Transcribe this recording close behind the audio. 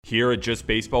Here at Just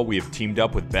Baseball, we have teamed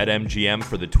up with BetMGM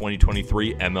for the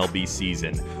 2023 MLB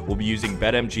season. We'll be using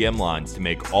BetMGM lines to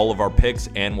make all of our picks,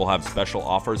 and we'll have special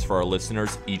offers for our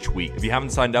listeners each week. If you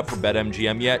haven't signed up for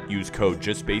BetMGM yet, use code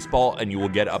JustBaseball, and you will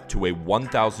get up to a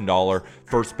 $1,000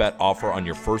 first bet offer on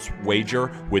your first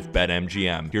wager with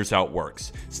BetMGM. Here's how it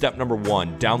works. Step number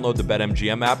 1, download the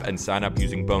BetMGM app and sign up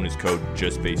using bonus code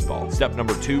JustBaseball. Step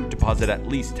number 2, deposit at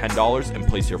least $10 and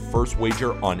place your first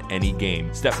wager on any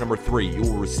game. Step number 3, you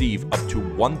will receive up to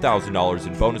 $1,000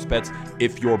 in bonus bets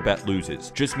if your bet loses.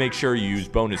 Just make sure you use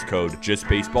bonus code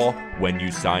JustBaseball when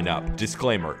you sign up.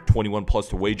 Disclaimer, 21 plus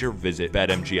to wager. Visit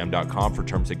BetMGM.com for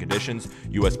terms and conditions.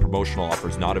 U.S. promotional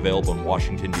offers not available in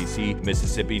Washington, D.C.,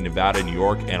 Mississippi, Nevada, New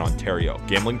York, and Ontario.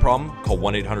 Gambling problem? Call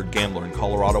 1-800-GAMBLER in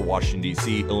Colorado, Washington,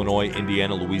 D.C., Illinois,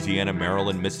 Indiana, Louisiana,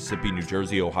 Maryland, Mississippi, New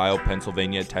Jersey, Ohio,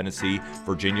 Pennsylvania, Tennessee,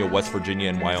 Virginia, West Virginia,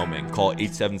 and Wyoming. Call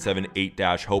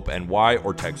 877-8-HOPE-NY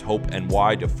or text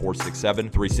HOPE-NY to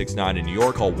 467-369 in New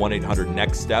York. Call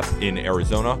 1-800-NEXT-STEP in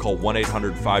Arizona. Call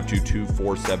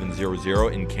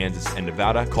 1-800-522-4700 in Kansas and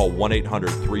Nevada. Call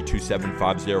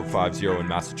 1-800-327-5050 in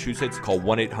Massachusetts. Call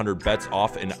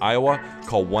 1-800-BETS-OFF in Iowa.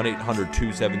 Call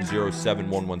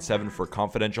 1-800-270-7117 for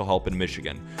confidential help in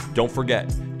Michigan. Don't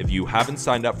forget, if you haven't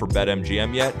signed up for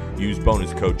BetMGM yet, use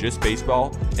bonus code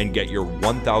JustBaseball and get your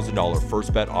 $1,000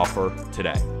 first bet offer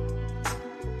today.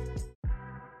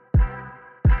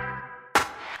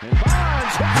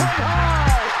 Bonds hit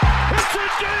high. It's a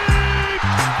deep.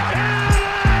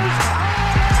 It is high.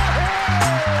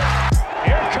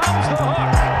 Here comes the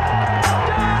hook. Got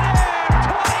him.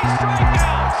 20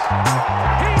 strikeouts.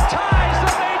 He ties the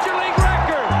major league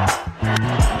record.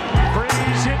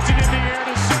 Freese hits it in the air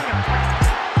to center.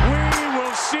 We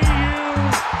will see you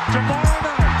tomorrow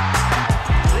night.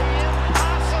 The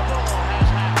impossible has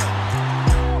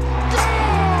happened.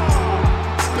 Goal!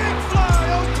 Big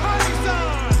fly,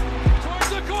 Ohtani-san! Towards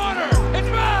the corner. It's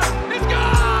back. It's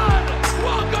gone.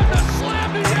 Welcome to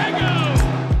Slam Diego.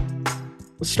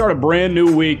 Let's start a brand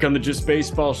new week on the Just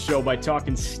Baseball show by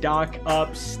talking stock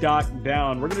up, stock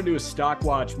down. We're going to do a stock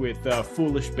watch with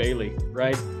Foolish Bailey,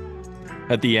 right?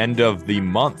 At the end of the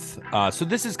month. So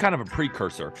this is kind of a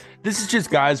precursor. This is just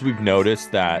guys we've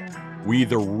noticed that we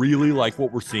either really like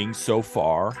what we're seeing so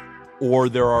far, or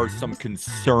there are some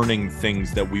concerning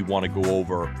things that we want to go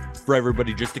over for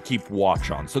everybody just to keep watch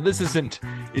on. So this isn't,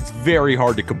 it's very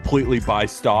hard to completely buy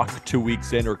stock 2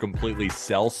 weeks in or completely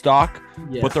sell stock,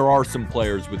 but there are some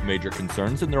players with major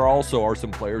concerns, and there also are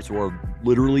some players who are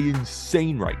literally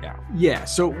insane right now. Yeah,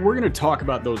 so we're going to talk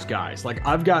about those guys. Like,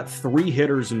 I've got 3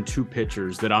 hitters and 2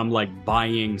 pitchers that I'm like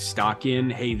buying stock in.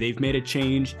 Hey, they've made a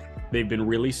change. They've been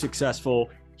really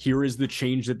successful. Here is the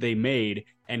change that they made,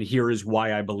 and here is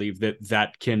why I believe that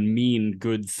that can mean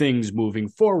good things moving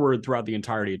forward throughout the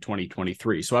entirety of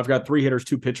 2023. So I've got 3 hitters,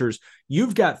 2 pitchers.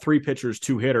 You've got 3 pitchers,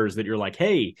 2 hitters that you're like,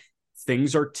 hey,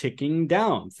 things are ticking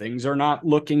down. Things are not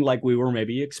looking like we were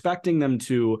maybe expecting them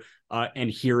to, and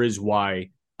here is why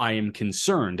I am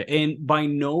concerned. And by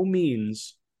no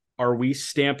means are we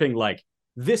stamping like,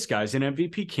 this guy's an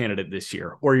MVP candidate this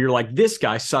year, or you're like, this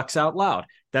guy sucks out loud.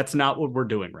 That's not what we're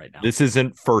doing right now. This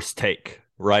isn't First Take,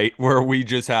 right? Where we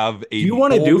just have a... Do you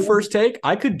want to do First Take?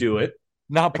 I could do it.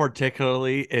 Not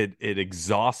particularly. It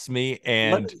exhausts me.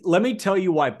 And let me tell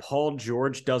you why Paul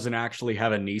George doesn't actually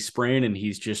have a knee sprain, and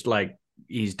he's just like,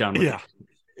 he's done with it.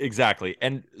 Exactly.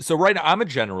 And so right now, I'm a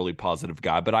generally positive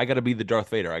guy, but I got to be the Darth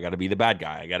Vader. I got to be the bad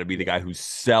guy. I got to be the guy who's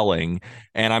selling.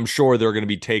 And I'm sure there are going to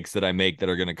be takes that I make that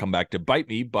are going to come back to bite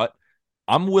me, but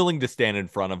I'm willing to stand in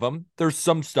front of them. There's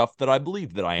some stuff that I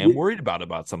believe that I am worried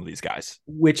about some of these guys.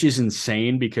 Which is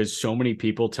insane because so many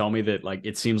people tell me that like,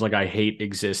 it seems like I hate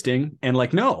existing. And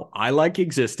like, no, I like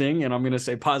existing, and I'm going to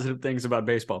say positive things about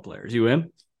baseball players. You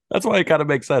in? That's why it kind of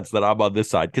makes sense that I'm on this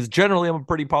side, because generally I'm a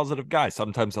pretty positive guy.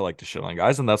 Sometimes I like to shit on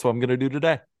guys, and that's what I'm going to do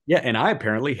today. Yeah, and I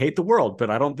apparently hate the world, but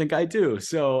I don't think I do.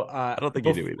 So I don't think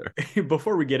you do either.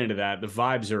 Before we get into that, the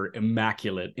vibes are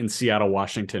immaculate in Seattle,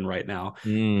 Washington right now.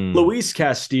 Luis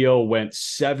Castillo went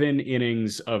 7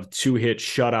 innings of 2-hit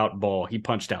shutout ball. He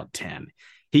punched out 10.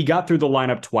 He got through the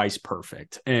lineup twice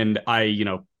perfect. And I,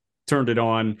 turned it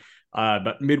on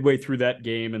but midway through that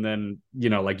game, and then,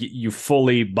 like you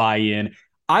fully buy in.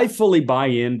 I fully buy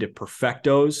into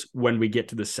perfectos when we get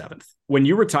to the 7th. When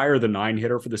you retire the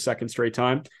 9-hitter for the 2nd straight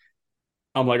time,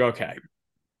 I'm like, okay,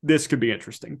 this could be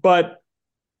interesting. But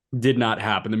did not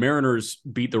happen. The Mariners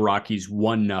beat the Rockies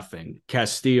 1-0.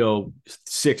 Castillo,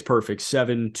 6 perfect,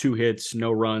 7 2-hits,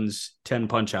 no runs, 10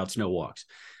 punch-outs, no walks.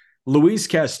 Luis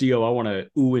Castillo, I want to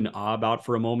ooh and ah about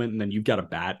for a moment, and then you've got a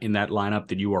bat in that lineup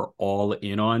that you are all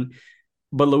in on.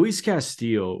 But Luis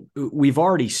Castillo, we've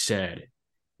already said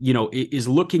is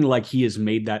looking like he has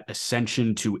made that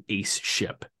ascension to ace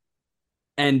ship.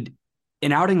 And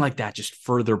an outing like that just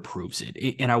further proves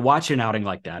it. And I watch an outing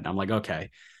like that, and I'm like, okay,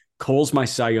 Cole's my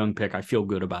Cy Young pick. I feel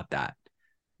good about that.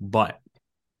 But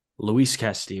Luis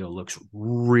Castillo looks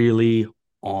really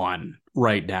on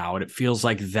right now. And it feels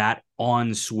like that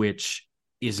on switch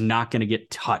is not going to get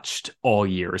touched all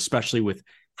year, especially with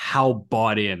how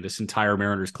bought in this entire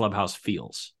Mariners clubhouse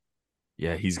feels.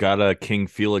 Yeah, he's got a King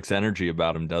Felix energy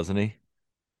about him, doesn't he?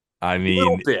 I mean,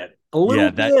 a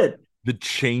little bit. The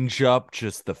changeup,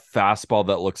 just the fastball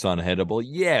that looks unhittable.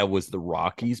 Yeah, it was the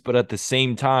Rockies, but at the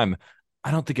same time, I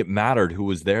don't think it mattered who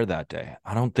was there that day.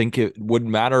 I don't think it would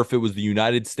matter if it was the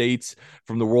United States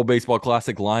from the World Baseball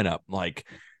Classic lineup. Like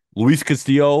Luis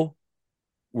Castillo,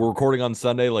 we're recording on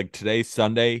Sunday, like today,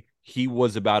 Sunday, he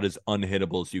was about as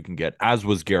unhittable as you can get, as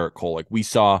was Gerrit Cole. Like we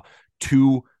saw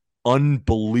two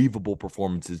unbelievable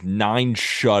performances, 9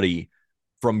 shutty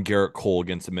from Gerrit Cole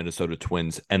against the Minnesota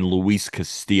Twins and Luis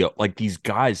Castillo. Like these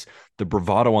guys, the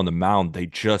bravado on the mound,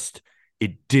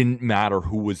 it didn't matter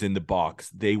who was in the box.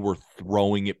 They were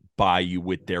throwing it by you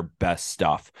with their best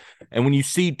stuff. And when you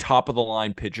see top of the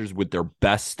line pitchers with their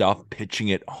best stuff pitching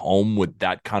it home with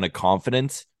that kind of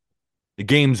confidence, the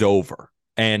game's over.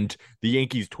 And the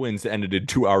Yankees Twins ended in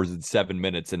 2 hours and 7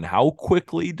 minutes. And how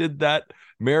quickly did that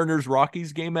Mariners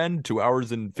Rockies game end? 2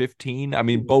 hours and 15. I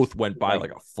mean, both went by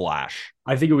like a flash.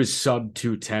 I think it was sub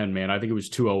 210, man. I think it was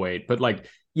 208. But like,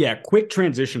 yeah, quick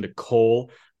transition to Cole.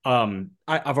 I've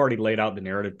already laid out the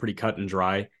narrative pretty cut and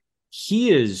dry.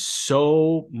 He is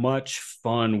so much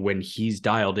fun when he's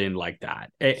dialed in like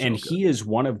that. And he is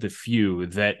one of the few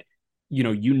that,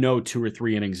 2 or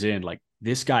 3 innings in, like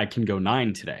this guy can go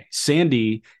 9 today.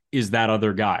 Sandy is that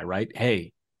other guy, right?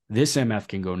 Hey, this MF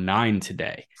can go 9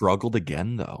 today. Struggled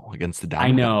again, though, against the Diamondbacks.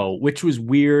 I know, which was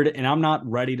weird. And I'm not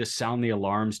ready to sound the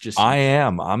alarms. I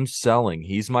am. I'm selling.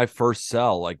 He's my first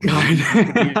sell. Like,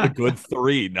 a good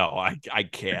 3. No, I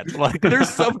can't. Like, there's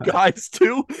some guys,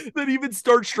 too, that even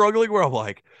start struggling where I'm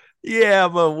like, yeah,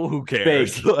 but who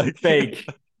cares? Fake.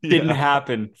 Didn't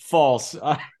happen. False.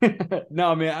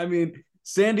 No, man. I mean,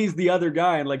 Sandy's the other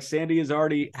guy, and like Sandy has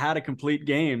already had a complete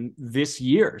game this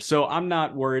year. So I'm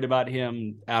not worried about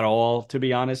him at all, to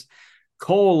be honest.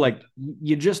 Cole, like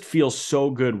you just feel so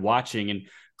good watching. And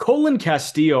Cole and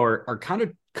Castillo are kind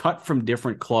of cut from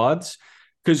different cloths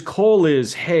because Cole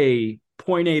is, hey,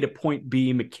 point A to point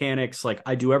B mechanics. Like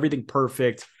I do everything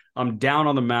perfect. I'm down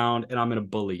on the mound and I'm going to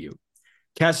bully you.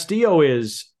 Castillo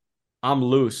is, I'm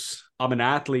loose. I'm an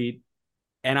athlete.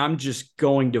 And I'm just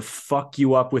going to fuck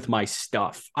you up with my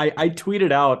stuff. I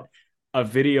tweeted out a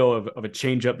video of a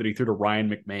changeup that he threw to Ryan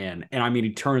McMahon. And I mean,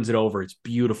 he turns it over. It's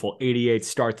beautiful. 88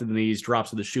 starts to the knees, drops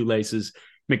to the shoelaces.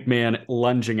 McMahon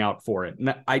lunging out for it.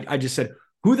 And I just said,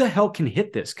 who the hell can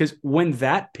hit this? Because when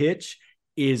that pitch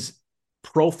is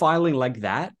profiling like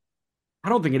that, I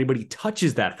don't think anybody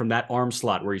touches that from that arm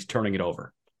slot where he's turning it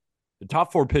over. The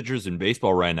top 4 pitchers in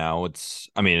baseball right now, it's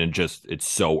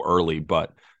so early,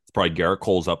 but probably Gerrit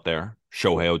Cole's up there.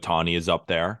 Shohei Ohtani is up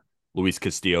there. Luis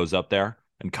Castillo's up there.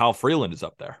 And Kyle Freeland is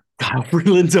up there. Kyle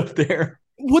Freeland's up there.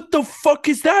 What the fuck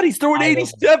is that? He's throwing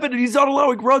 87 and he's not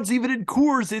allowing runs even in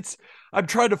Coors. I'm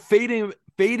trying to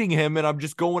fading him, and I'm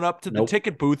just going up to the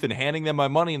ticket booth and handing them my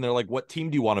money. And they're like, what team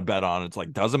do you want to bet on? It's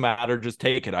like, doesn't matter. Just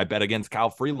take it. I bet against Kyle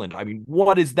Freeland. I mean,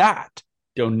 what is that?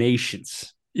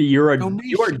 Donations. You are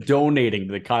donating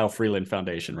to the Kyle Freeland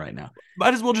Foundation right now.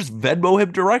 Might as well just Venmo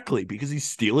him directly because he's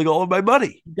stealing all of my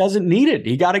money. He doesn't need it.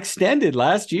 He got extended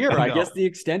last year. I guess the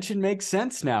extension makes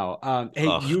sense now. Hey,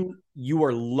 you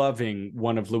are loving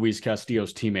one of Luis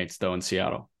Castillo's teammates, though, in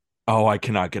Seattle. Oh, I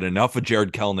cannot get enough of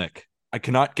Jared Kelenic.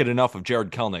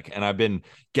 And I've been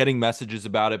getting messages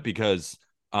about it because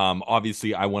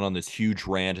obviously I went on this huge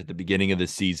rant at the beginning of the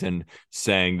season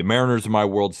saying the Mariners are my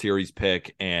World Series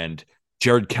pick, and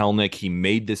Jared Kelenic, he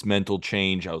made this mental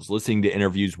change. I was listening to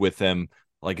interviews with him.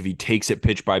 Like if he takes it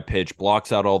pitch by pitch,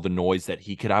 blocks out all the noise, that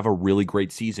he could have a really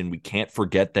great season. We can't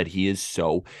forget that he is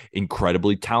so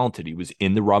incredibly talented. He was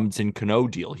in the Robinson Cano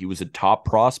deal. He was a top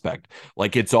prospect.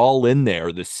 Like it's all in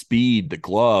there. The speed, the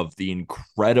glove, the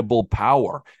incredible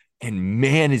power. And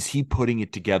man, is he putting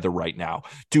it together right now.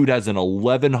 Dude has an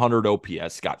 1100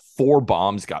 OPS, got 4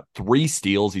 bombs, got 3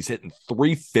 steals. He's hitting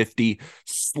 350,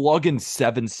 slugging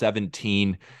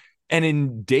 717. And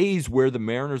in days where the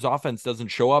Mariners offense doesn't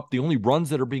show up, the only runs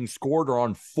that are being scored are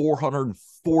on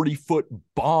 440-foot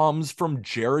bombs from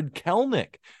Jared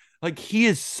Kelenic. Like he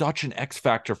is such an X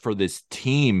factor for this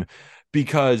team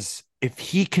because if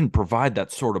he can provide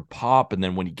that sort of pop, and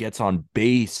then when he gets on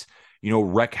base,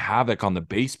 wreak havoc on the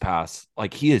base pass.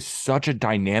 Like he is such a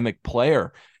dynamic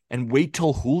player. And wait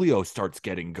till Julio starts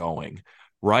getting going,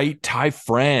 right? Ty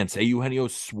France, Eugenio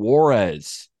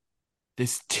Suarez.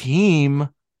 This team,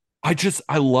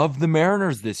 I love the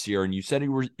Mariners this year. And you said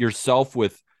yourself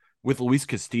with Luis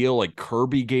Castillo, like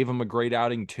Kirby gave him a great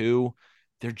outing too.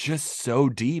 They're just so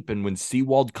deep. And when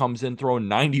Sewald comes in throwing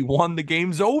 91, the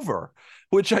game's over,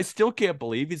 which I still can't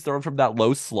believe. He's throwing from that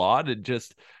low slot. It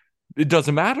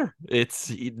doesn't matter.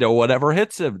 It's, whatever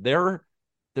hits him. They're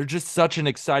just such an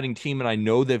exciting team. And I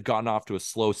know they've gotten off to a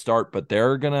slow start, but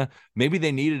maybe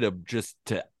they needed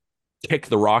to kick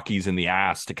the Rockies in the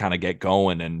ass to kind of get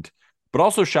going. But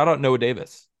also shout out Noah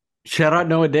Davis. Shout out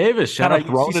Noah Davis. Shout out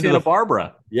UC Santa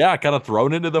Barbara. Yeah, kind of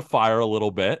thrown into the fire a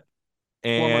little bit.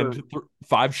 And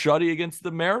 5 shutty against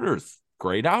the Mariners.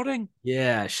 Great outing.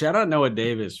 Yeah, shout out Noah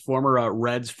Davis, former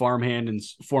Reds farmhand and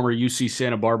former UC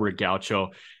Santa Barbara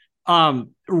Gaucho.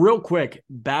 Real quick,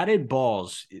 batted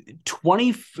balls,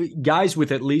 20 guys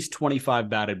with at least 25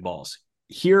 batted balls.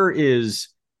 Here is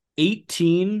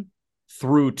 18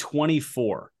 through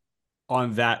 24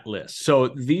 on that list. So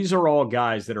these are all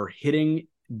guys that are hitting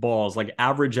balls like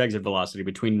average exit velocity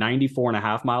between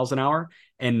 94.5 miles an hour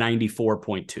and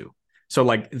 94.2. So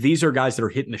like these are guys that are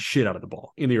hitting the shit out of the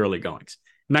ball in the early goings.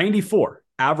 94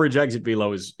 average exit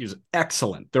velo is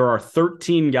excellent. There are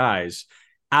 13 guys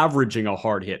averaging a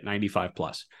hard hit 95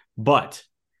 plus, but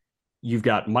you've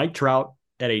got Mike Trout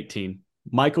at 18,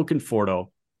 Michael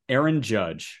Conforto, Aaron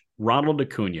Judge, Ronald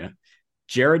Acuna,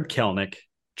 Jared Kelenic,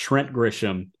 Trent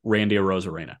Grisham, Randy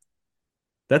Arozarena.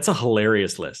 That's a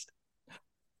hilarious list.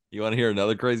 You want to hear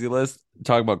another crazy list?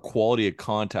 Talk about quality of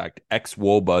contact,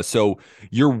 ex-WOBA. So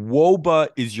your WOBA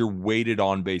is your weighted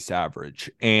on-base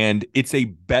average, and it's a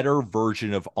better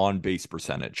version of on-base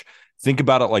percentage. Think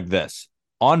about it like this.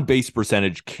 On-base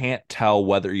percentage can't tell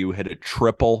whether you hit a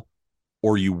triple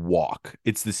or you walk.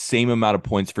 It's the same amount of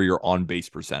points for your on-base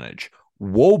percentage.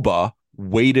 WOBA,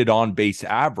 weighted on-base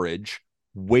average,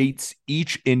 weights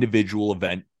each individual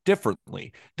event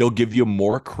differently. They'll give you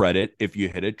more credit if you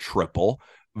hit a triple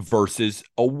versus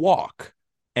a walk.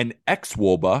 And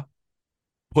ex-WOBA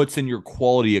puts in your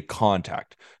quality of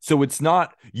contact. So it's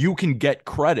not, you can get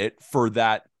credit for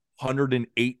that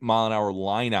 108 mile an hour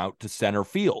line out to center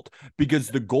field because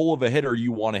the goal of a hitter,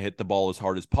 you want to hit the ball as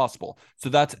hard as possible. So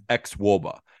that's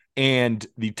ex-WOBA. And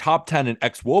the top 10 in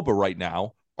ex-WOBA right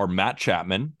now are Matt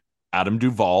Chapman, Adam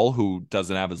Duvall, who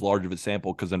doesn't have as large of a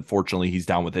sample because unfortunately he's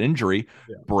down with an injury,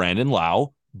 Brandon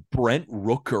Lau, Brent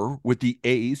Rooker with the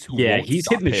A's. He's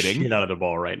hitting the shit out of the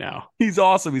ball right now. He's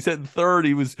awesome. He's hitting third.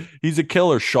 He's a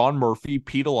killer. Sean Murphy,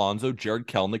 Pete Alonso, Jared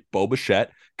Kelenic, Bo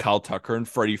Bichette, Kyle Tucker, and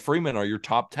Freddie Freeman are your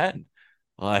top 10.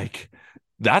 Like,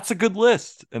 that's a good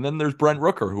list. And then there's Brent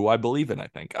Rooker, who I believe in, I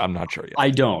think. I'm not sure yet. I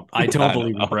don't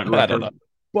believe in Brent Rooker.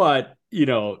 But,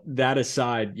 that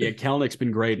aside, Kelenic's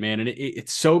been great, man. And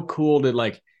it's so cool to,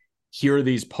 like, hear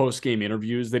these post-game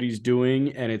interviews that he's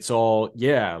doing, and it's all,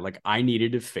 I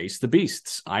needed to face the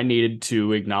beasts. I needed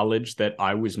to acknowledge that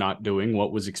I was not doing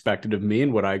what was expected of me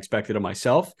and what I expected of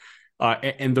myself.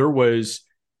 And there was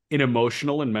an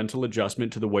emotional and mental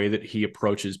adjustment to the way that he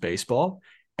approaches baseball,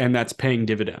 and that's paying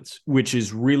dividends, which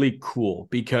is really cool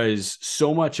because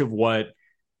so much of what,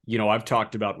 I've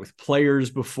talked about with players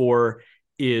before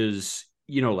is,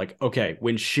 okay,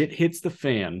 when shit hits the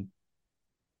fan,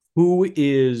 who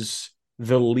is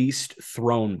the least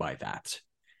thrown by that?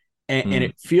 And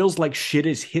it feels like shit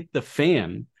has hit the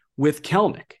fan with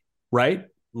Kelenic, right?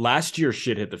 Last year,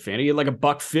 shit hit the fan. He had like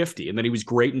 $150, and then he was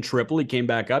great in triple. He came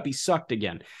back up. He sucked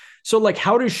again. So, like,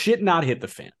 how does shit not hit the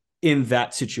fan in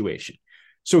that situation?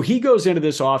 So he goes into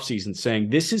this offseason saying,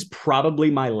 this is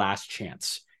probably my last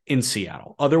chance in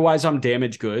Seattle. Otherwise, I'm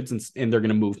damaged goods, and they're going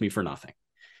to move me for nothing.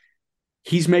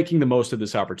 He's making the most of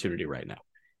this opportunity right now.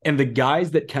 And the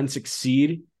guys that can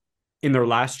succeed in their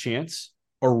last chance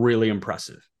are really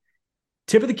impressive.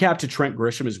 Tip of the cap to Trent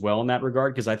Grisham as well in that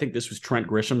regard, because I think this was Trent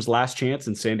Grisham's last chance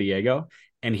in San Diego,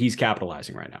 and he's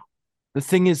capitalizing right now. The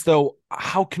thing is, though,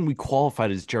 how can we qualify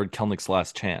it as Jared Kelenics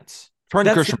last chance? Trent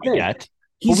Grisham yet.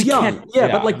 He's young.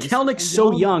 But like Kelenics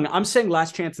so young. I'm saying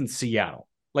last chance in Seattle.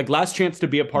 Like last chance to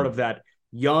be a part of that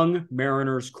young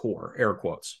Mariners core, air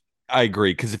quotes. I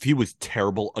agree, because if he was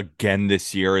terrible again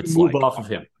this year, it's move off of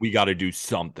him. We got to do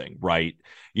something, right?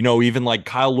 Even like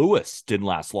Kyle Lewis didn't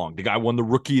last long. The guy won the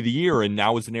Rookie of the Year and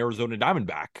now is an Arizona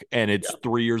Diamondback, and it's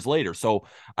 3 years later. So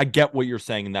I get what you're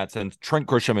saying in that sense. Trent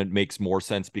Grisham, it makes more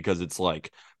sense because it's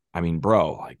like, I mean,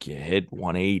 bro, like you hit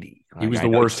 180. He was the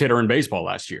worst hitter in baseball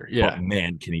last year. Yeah, but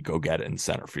man, can he go get it in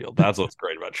center field? That's what's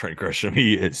great about Trent Grisham.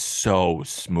 He is so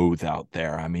smooth out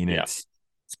there. I mean, it's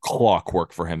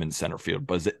clockwork for him in center field.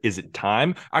 But is it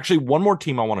time? Actually, one more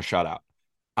team I want to shout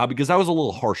out because I was a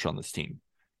little harsh on this team.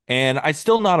 And I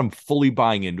still not am fully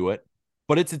buying into it,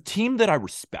 but it's a team that I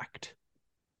respect.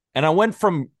 And I went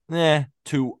from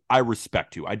to I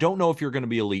respect you. I don't know if you're going to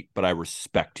be elite, but I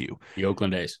respect you. The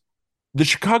Oakland A's. The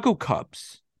Chicago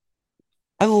Cubs.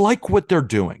 I like what they're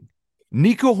doing.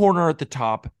 Nico Horner at the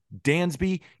top,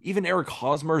 Dansby, even Eric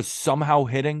Hosmer is somehow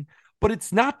hitting, but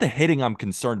it's not the hitting I'm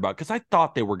concerned about because I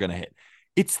thought they were going to hit.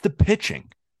 It's the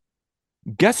pitching.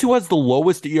 Guess who has the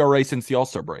lowest ERA since the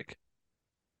All-Star break?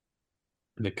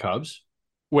 The Cubs?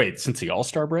 Wait, since the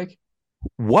All-Star break?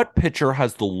 What pitcher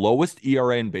has the lowest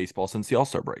ERA in baseball since the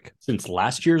All-Star break? Since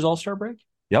last year's All-Star break?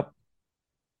 Yep.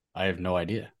 I have no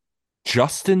idea.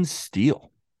 Justin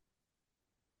Steele.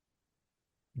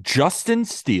 Justin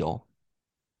Steele,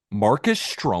 Marcus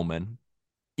Stroman,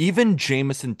 even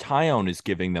Jameson Taillon is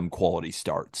giving them quality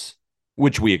starts,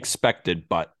 which we expected,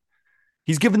 but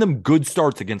he's given them good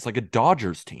starts against like a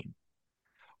Dodgers team.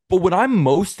 But what I'm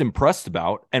most impressed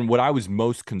about and what I was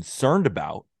most concerned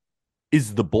about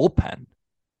is the bullpen,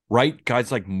 right?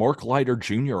 Guys like Mark Leiter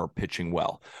Jr. are pitching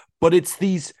well, but it's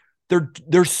these,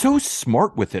 they're so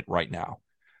smart with it right now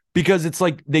because it's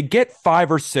like they get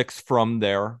 5 or 6 from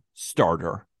their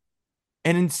starter.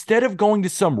 And instead of going to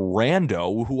some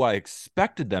rando who I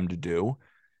expected them to do,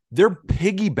 they're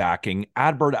piggybacking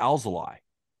Adbert Alzolay.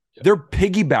 They're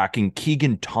piggybacking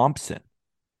Keegan Thompson.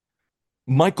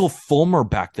 Michael Fulmer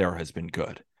back there has been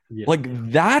good. Yeah.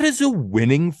 Like that is a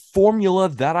winning formula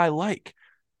that I like.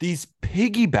 These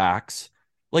piggybacks,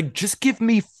 like just give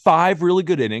me 5 really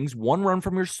good innings, 1 run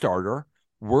from your starter.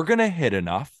 We're going to hit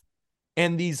enough.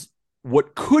 And these,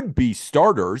 what could be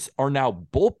starters are now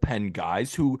bullpen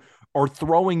guys who are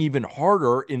throwing even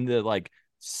harder in the like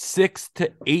 6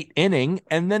 to 8 inning.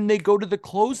 And then they go to the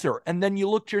closer. And then you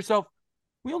look to yourself,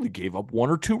 we only gave up 1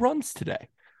 or 2 runs today.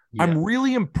 Yeah. I'm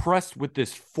really impressed with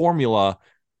this formula,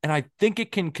 and I think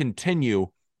it can continue.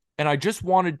 And I just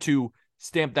wanted to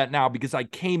stamp that now because I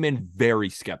came in very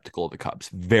skeptical of the Cubs,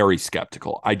 very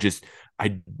skeptical. I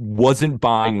wasn't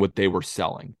buying what they were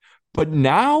selling. But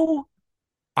now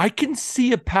I can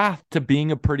see a path to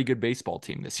being a pretty good baseball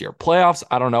team this year. Playoffs,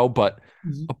 I don't know, but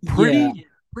a pretty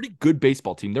good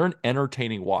baseball team. They're an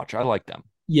entertaining watch. I like them.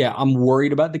 Yeah, I'm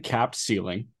worried about the capped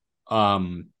ceiling.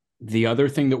 The other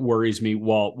thing that worries me,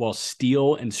 while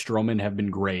Steele and Stroman have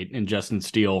been great, and Justin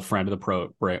Steele, friend of the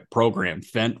program,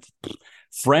 friend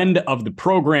of the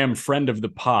program, friend of the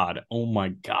pod. Oh my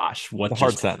gosh, what a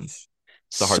hard sentence?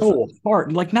 It's so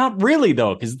hard. Like not really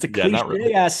though, because it's a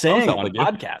cliche ass saying on a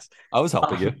podcast. I was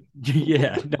helping you.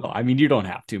 Yeah, no, I mean you don't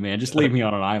have to, man. Just leave me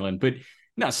on an island. But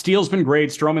no, Steele's been great.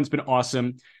 Stroman's been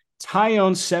awesome.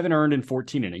 Taillon 7 earned in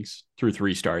 14 innings through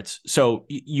 3 starts. So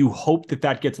you hope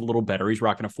that gets a little better. He's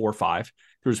rocking a 4.5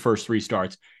 through his first 3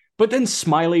 starts. But then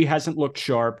Smiley hasn't looked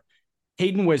sharp.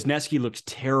 Hayden Wesneski looks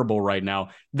terrible right now.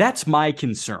 That's my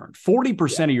concern.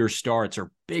 40% of your starts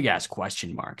are big-ass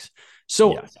question marks.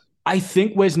 So I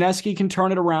think Wesneski can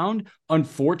turn it around.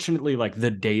 Unfortunately, like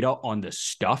the data on the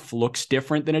stuff looks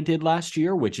different than it did last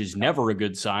year, which is never a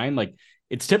good sign. Like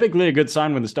it's typically a good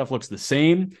sign when the stuff looks the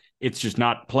same. It's just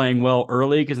not playing well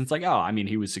early because it's like, oh, I mean,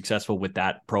 he was successful with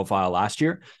that profile last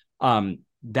year.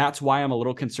 That's why I'm a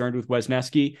little concerned with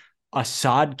Wesneski.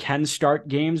 Assad can start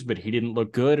games, but he didn't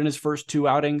look good in his first 2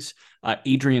 outings.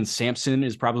 Adrian Sampson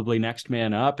is probably next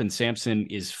man up, and Sampson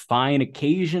is fine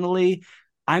occasionally.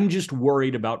 I'm just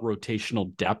worried about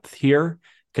rotational depth here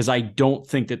because I don't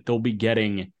think that they'll be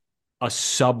getting a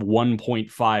sub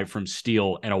 1.5 from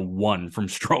Steele and a 1 from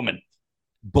Stroman.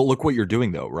 But look what you're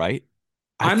doing, though, right?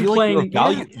 I'm playing.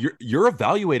 You're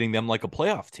evaluating them like a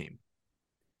playoff team,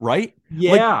 right?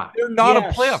 Yeah, like, they're not a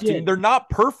playoff team. They're not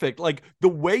perfect. Like the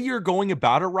way you're going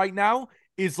about it right now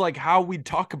is like how we'd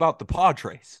talk about the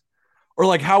Padres, or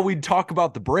like how we'd talk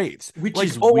about the Braves. Which like,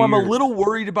 is weird. I'm a little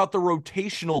worried about the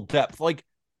rotational depth. Like,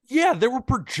 yeah, they were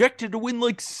projected to win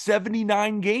like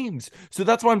 79 games, so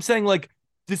that's why I'm saying like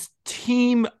this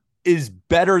team is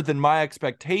better than my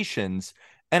expectations,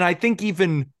 and I think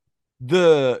even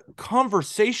the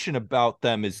conversation about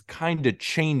them is kind of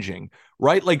changing,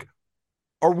 right? Like,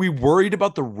 are we worried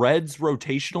about the Reds'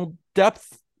 rotational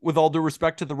depth? With all due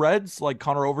respect to the Reds, like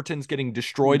Connor Overton's getting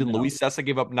destroyed and Luis Cessa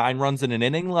gave up 9 runs in an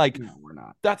inning. Like, no, we're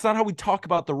not. That's not how we talk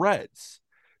about the Reds.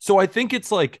 So I think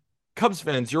it's like Cubs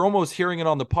fans, you're almost hearing it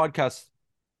on the podcast,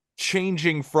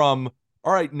 changing from,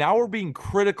 all right, now we're being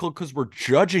critical because we're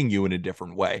judging you in a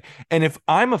different way. And if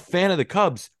I'm a fan of the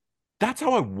Cubs, that's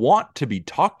how I want to be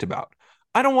talked about.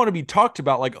 I don't want to be talked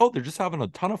about like, oh, they're just having a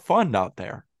ton of fun out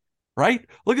there, right?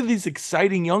 Look at these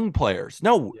exciting young players.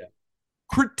 No,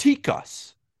 critique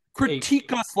us.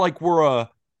 Critique us like we're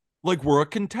a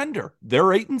contender. They're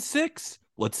 8-6.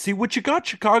 Let's see what you got,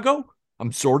 Chicago.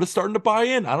 I'm sort of starting to buy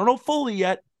in. I don't know fully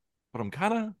yet, but I'm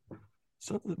kind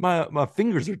of my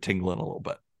fingers are tingling a little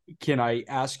bit. Can I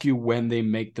ask you when they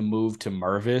make the move to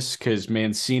Mervis? Because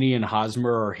Mancini and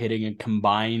Hosmer are hitting a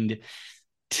combined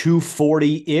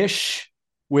 240-ish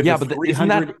with a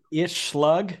 300-ish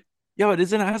slug. Yeah, but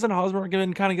hasn't Hosmer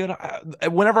been kind of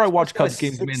good? Whenever I watch Cubs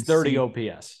games, 630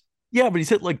 OPS. Yeah, but he's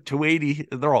hit like 280.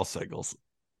 They're all singles.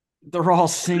 They're all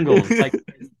singles. Like,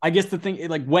 I guess the thing,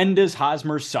 like, when does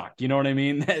Hosmer suck? You know what I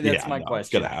mean? That's my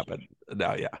question. It's gonna happen.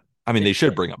 No, yeah. I mean, they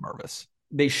should bring up Mervis.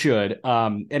 They should.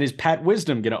 And is Pat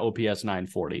Wisdom gonna OPS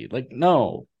 940? Like,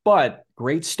 no. But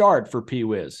great start for P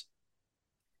Wiz.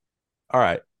 All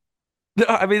right.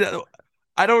 I mean,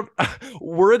 I don't.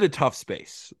 We're in a tough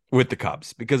space with the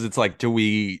Cubs because it's like, do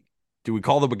we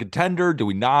call them a contender? Do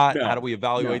we not? No, How do we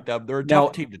evaluate them? They're a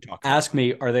tough team to talk about. Ask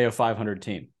me, are they a 500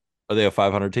 team? Are they a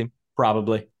 500 team?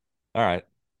 Probably. All right.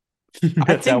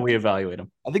 That's how we evaluate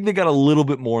them. I think they got a little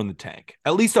bit more in the tank,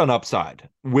 at least on upside.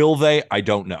 Will they? I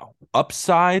don't know.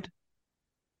 Upside?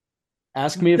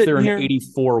 Ask me if they're an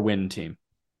 84 win team.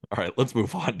 All right, let's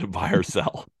move on to buy or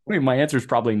sell. Wait, my answer is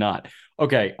probably not.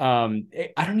 Okay. I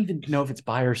don't even know if it's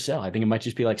buy or sell. I think it might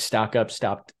just be like stock up,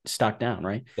 stock down,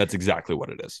 right? That's exactly what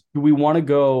it is. Do we want to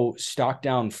go stock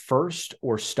down first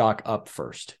or stock up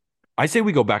first? I say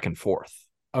we go back and forth.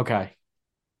 Okay.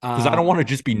 Because I don't want to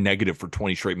just be negative for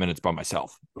 20 straight minutes by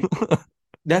myself.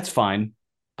 That's fine.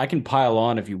 I can pile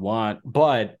on if you want,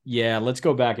 but yeah, let's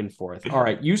go back and forth. All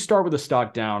right, you start with a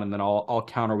stock down, and then I'll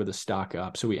counter with a stock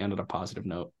up, so we end on a positive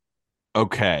note.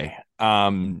 Okay.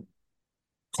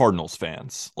 Cardinals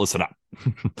fans, listen up.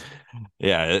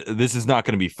 Yeah, this is not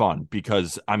going to be fun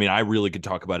because, I mean, I really could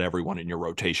talk about everyone in your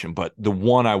rotation, but the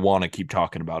one I want to keep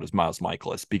talking about is Miles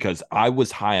Mikolas because I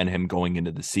was high on him going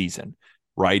into the season.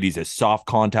 Right? He's a soft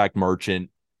contact merchant.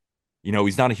 You know,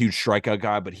 he's not a huge strikeout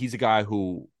guy, but he's a guy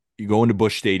who you go into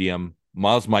Busch Stadium,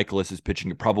 Miles Mikolas is pitching,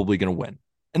 you're probably going to win.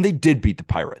 And they did beat the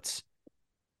Pirates.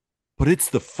 But it's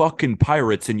the fucking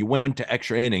Pirates, and you went to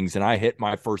extra innings, and I hit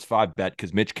my first 5 bet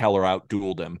because Mitch Keller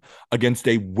out-dueled him against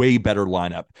a way better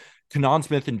lineup. Kenan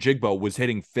Smith-Njigba was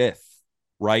hitting 5th,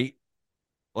 right?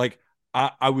 Like,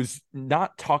 I was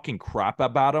not talking crap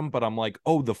about him, but I'm like,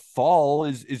 oh, the fall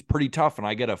is pretty tough. And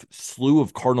I get a slew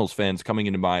of Cardinals fans coming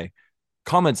into my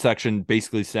comment section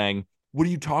basically saying, what are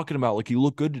you talking about? Like, you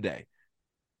look good today.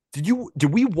 Did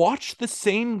we watch the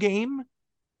same game?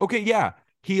 Okay, yeah.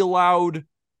 He allowed,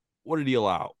 what did he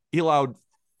allow? He allowed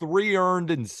 2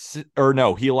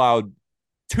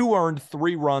 earned,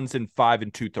 3 runs in 5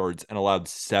 2/3 and allowed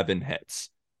 7 hits.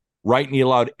 Right, and he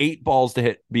allowed 8 balls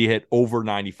to be hit over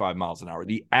 95 miles an hour.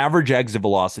 The average exit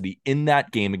velocity in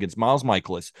that game against Miles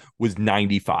Mikolas was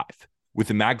 95, with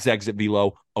a max exit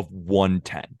velo of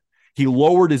 110. He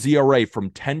lowered his ERA from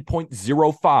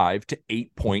 10.05 to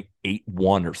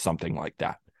 8.81 or something like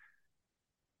that.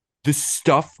 This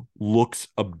stuff looks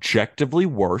objectively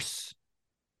worse.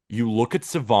 You look at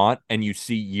Savant and you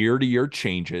see year-to-year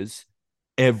changes.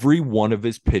 Every one of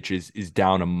his pitches is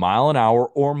down a mile an hour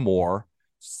or more.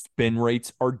 Spin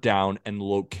rates are down, and the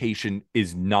location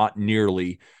is not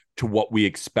nearly to what we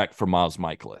expect from Miles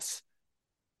Mikolas.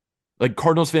 Like,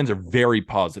 Cardinals fans are very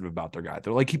positive about their guy.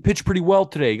 They're like, he pitched pretty well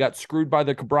today. He got screwed by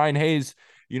the Brian Hayes,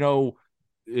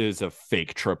 is a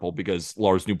fake triple because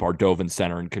Lars Nootbaar dove in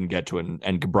center and couldn't get to it,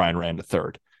 and Brian ran to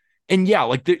third. And yeah,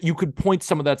 like you could point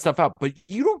some of that stuff out, but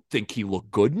you don't think he looked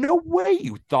good. No way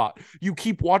you thought. You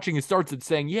keep watching his starts and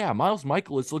saying, yeah, Miles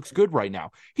Mikolas looks good right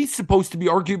now. He's supposed to be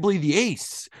arguably the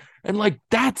ace. And like,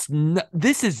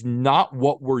 this is not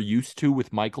what we're used to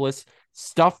with Mikolas.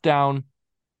 Stuff down,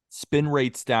 spin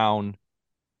rates down.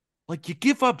 Like, you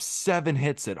give up 7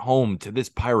 hits at home to this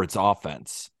Pirates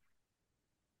offense.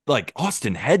 Like,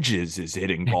 Austin Hedges is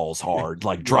hitting balls hard,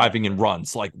 like driving in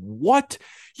runs. Like, what?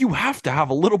 You have to have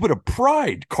a little bit of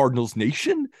pride, Cardinals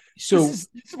Nation. So this is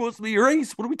supposed to be your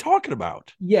ace. What are we talking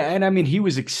about? Yeah, and I mean, he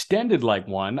was extended like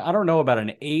one. I don't know about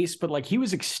an ace, but like he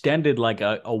was extended like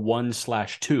a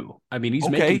 1/2. I mean, he's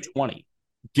making 20.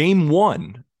 Game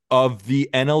 1 of the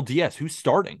NLDS. Who's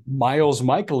starting? Miles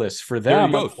Mikolas for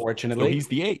them, unfortunately. So he's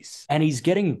the ace. And he's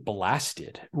getting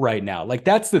blasted right now. Like,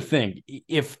 that's the thing.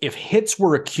 If hits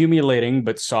were accumulating,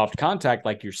 but soft contact,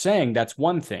 like you're saying, that's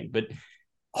one thing. But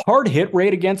hard hit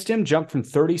rate against him jumped from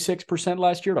 36%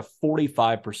 last year to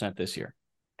 45% this year.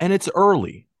 And it's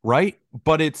early, right?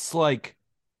 But it's like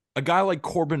a guy like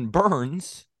Corbin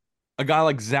Burns, a guy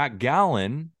like Zach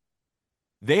Gallen,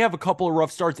 they have a couple of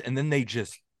rough starts, and then they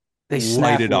They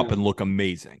light snap it up in. and look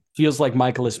amazing. Feels like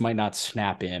Michaelis might not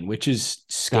snap in, which is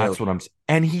scary. That's what I'm saying.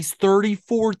 And he's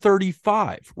 34,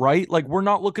 35, right? Like, we're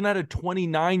not looking at a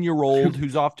 29-year-old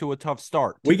who's off to a tough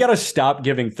start. We got to stop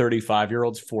giving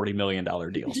 35-year-olds $40 million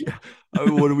deals. Yeah.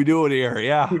 What are we doing here?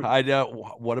 Yeah.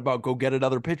 What about go get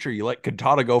another pitcher? You let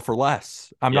Quintana go for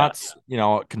less. I'm not,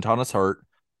 Quintana's hurt.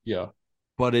 Yeah.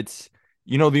 But it's,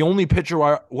 the only pitcher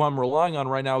who I'm relying on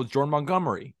right now is Jordan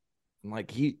Montgomery.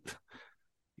 Like, he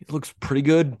looks pretty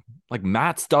good. Like,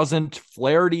 Matz doesn't.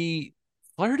 Flaherty,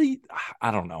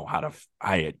 I don't know how to.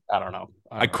 I don't know.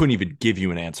 I couldn't even give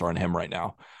you an answer on him right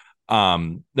now.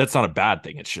 That's not a bad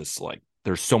thing. It's just like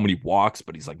there's so many walks,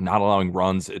 but he's like not allowing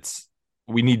runs.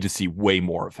 We need to see way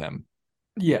more of him.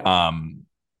 Yeah.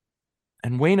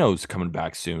 And Waino's coming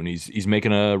back soon. He's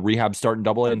making a rehab start in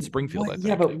Double-A in Springfield. I think.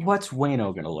 Yeah, but what's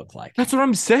Waino going to look like? That's what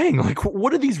I'm saying. Like,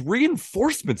 what are these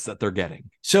reinforcements that they're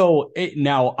getting? So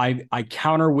now I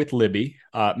counter with Libby,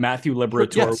 Matthew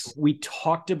Liberatore. Yes. We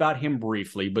talked about him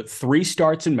briefly, but 3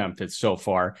 starts in Memphis so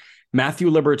far. Matthew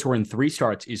Liberatore in 3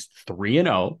 starts is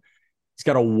 3-0. He's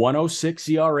got a 106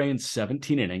 ERA in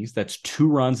 17 innings. That's 2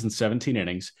 runs in 17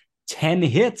 innings, 10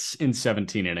 hits in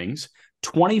 17 innings.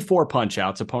 24 punch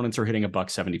outs. Opponents are hitting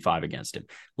 $175 against him.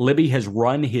 Libby has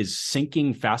run his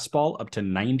sinking fastball up to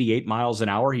 98 miles an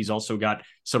hour. He's also got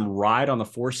some ride on the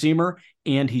 4-seamer,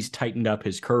 and he's tightened up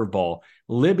his curveball.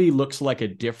 Libby looks like a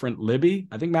different Libby.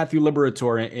 I think Matthew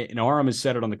Liberatore, and Aram has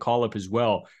said it on the call-up as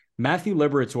well, Matthew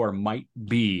Liberatore might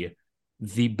be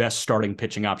the best starting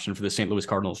pitching option for the St. Louis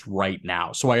Cardinals right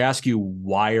now. So I ask you,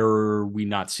 why are we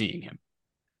not seeing him?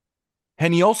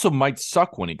 And he also might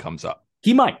suck when he comes up.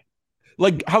 He might.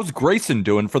 Like, how's Grayson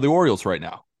doing for the Orioles right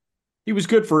now? He was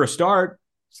good for a start.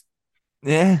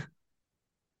 Yeah.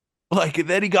 Like,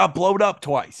 then he got blown up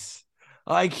twice.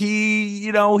 Like,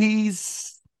 he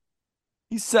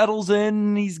settles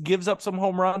in, he gives up some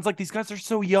home runs. Like, these guys are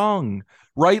so young,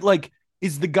 right? Like,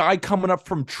 is the guy coming up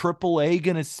from AAA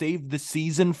going to save the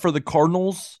season for the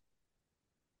Cardinals?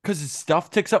 Because his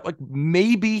stuff ticks up. Like,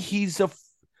 maybe he's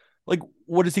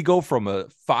what does he go from a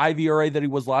 5 ERA that he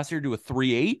was last year to a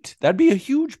 3.8? That'd be a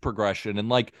huge progression. And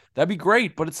that'd be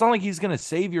great, but it's not like he's going to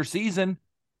save your season.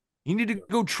 You need to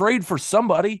go trade for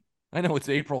somebody. I know it's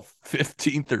April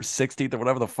 15th or 16th or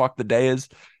whatever the fuck the day is.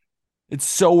 It's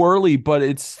so early, but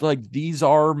it's like, these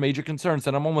are major concerns.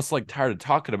 And I'm almost tired of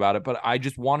talking about it, but I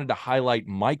just wanted to highlight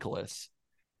Michaelis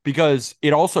because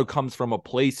it also comes from a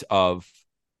place of,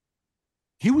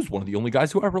 he was one of the only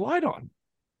guys who I relied on.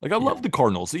 Like, I love the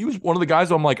Cardinals. He was one of the guys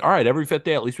who I'm like, all right, every 5th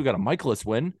day, at least we got a Michaelis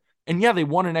win. And yeah, they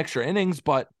won in extra innings,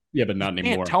 but not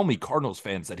anymore. Can't tell me, Cardinals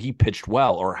fans, that he pitched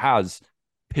well or has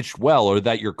pitched well or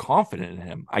that you're confident in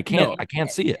him. I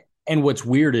can't see it. And what's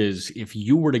weird is if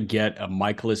you were to get a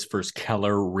Michaelis versus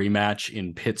Keller rematch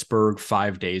in Pittsburgh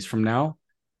 5 days from now,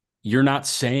 you're not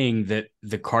saying that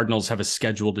the Cardinals have a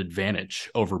scheduled advantage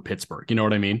over Pittsburgh. You know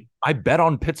what I mean? I bet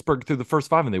on Pittsburgh through the first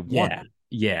 5 and they won.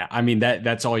 Yeah, I mean,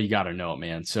 that's all you got to know,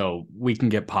 man. So we can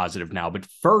get positive now. But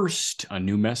first, a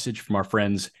new message from our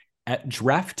friends at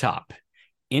Draft Top.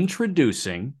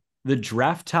 Introducing the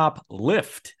Draft Top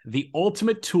Lift, the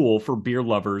ultimate tool for beer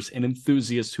lovers and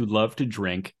enthusiasts who love to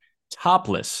drink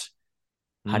topless.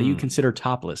 How do you consider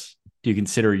topless? Do you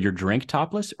consider your drink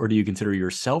topless, or do you consider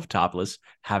yourself topless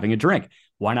having a drink?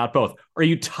 Why not both? Are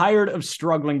you tired of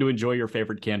struggling to enjoy your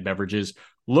favorite canned beverages?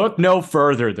 Look no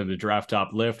further than the Draft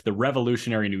Top Lift, the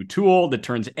revolutionary new tool that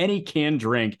turns any canned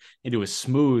drink into a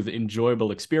smooth,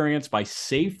 enjoyable experience by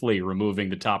safely removing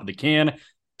the top of the can,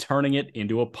 turning it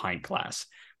into a pint glass.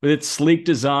 With its sleek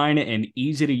design and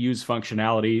easy-to-use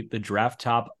functionality, the Draft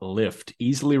Top Lift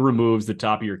easily removes the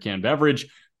top of your canned beverage,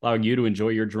 allowing you to enjoy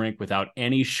your drink without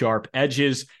any sharp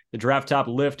edges. The Draft Top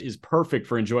Lift is perfect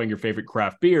for enjoying your favorite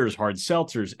craft beers, hard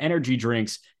seltzers, energy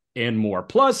drinks, and more.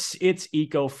 Plus, it's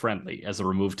eco-friendly, as the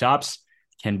removed tops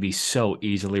can be so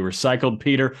easily recycled.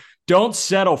 Peter, don't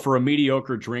settle for a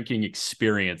mediocre drinking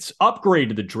experience. Upgrade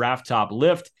to the Draft Top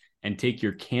Lift and take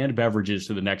your canned beverages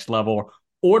to the next level.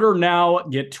 Order now,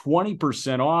 get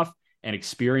 20% off, and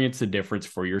experience the difference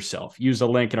for yourself. Use the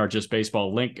link in our Just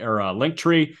Baseball link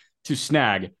tree to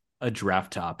snag a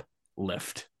Draft Top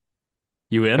Lift.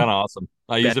 You in? Kind of awesome.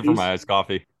 I use it for my iced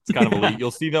coffee. It's kind of elite.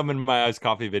 You'll see them in my iced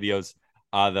coffee videos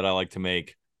that I like to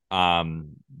make.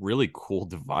 Really cool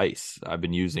device I've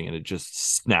been using, and it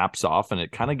just snaps off, and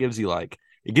it kind of gives you it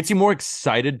gets you more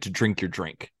excited to drink your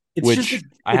drink, which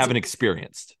I haven't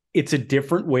experienced. It's a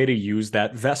different way to use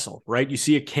that vessel, right? You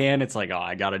see a can, it's like, oh,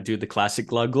 I got to do the classic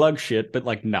glug shit,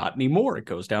 but not anymore. It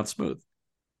goes down smooth.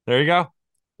 There you go.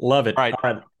 Love it. All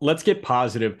right. Let's get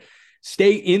positive.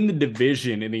 Stay in the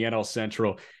division in the NL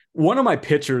Central. One of my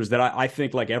pitchers that I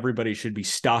think like everybody should be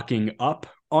stocking up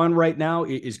on right now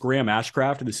is Graham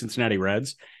Ashcraft of the Cincinnati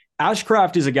Reds.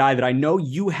 Ashcraft is a guy that I know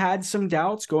you had some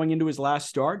doubts going into his last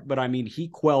start, but I mean, he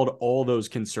quelled all those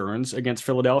concerns against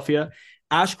Philadelphia.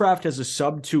 Ashcraft has a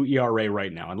sub-2 ERA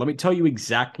right now, and let me tell you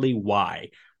exactly why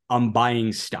I'm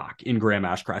buying stock in Graham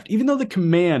Ashcraft, even though the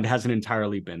command hasn't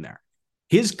entirely been there.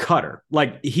 His cutter,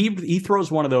 like he throws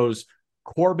one of those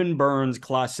Corbin Burns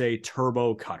Class A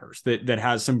turbo cutters that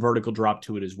has some vertical drop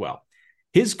to it as well.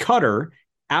 His cutter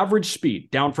average speed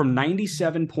down from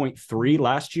 97.3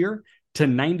 last year to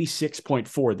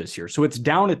 96.4 this year. So it's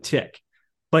down a tick,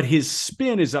 but his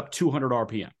spin is up 200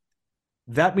 RPM.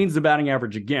 That means the batting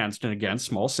average against, and again,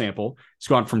 small sample, it's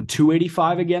gone from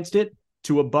 285 against it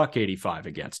to a $185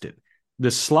 against it.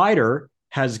 The slider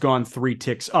has gone 3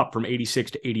 ticks up from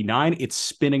 86 to 89. It's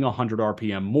spinning 100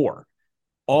 RPM more.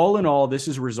 All in all, this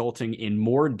is resulting in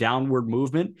more downward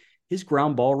movement. His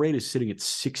ground ball rate is sitting at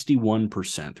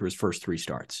 61% through his first 3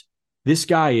 starts. This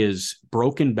guy is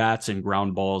broken bats and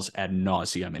ground balls ad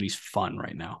nauseum, and he's fun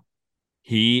right now.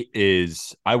 He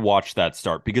is. I watched that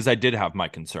start because I did have my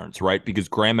concerns, right? Because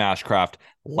Graham Ashcraft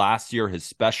last year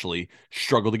especially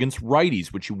struggled against righties,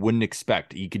 which you wouldn't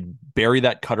expect. He could bury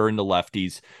that cutter into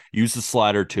lefties, use the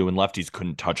slider too, and lefties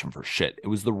couldn't touch him for shit. It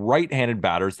was the right-handed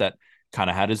batters that kind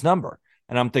of had his number.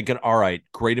 And I'm thinking, all right,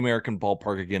 Great American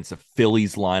Ballpark against a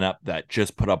Phillies lineup that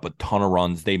just put up a ton of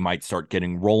runs. They might start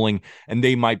getting rolling, and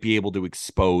they might be able to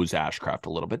expose Ashcraft a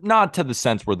little bit. Not to the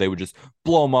sense where they would just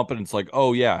blow him up and it's like,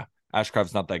 oh, yeah,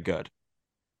 Ashcraft's not that good.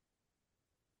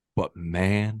 But,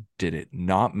 man, did it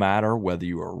not matter whether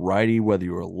you were righty, whether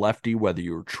you were lefty, whether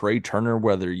you were Trey Turner,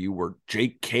 whether you were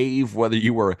Jake Cave, whether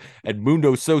you were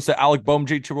Edmundo Sosa, Alec Bohm,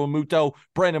 Jake Chiromuto,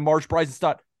 Brandon Marsh, Bryson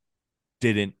Stott.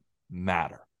 Didn't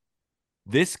matter.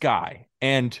 This guy,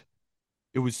 and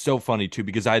it was so funny too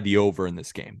because I had the over in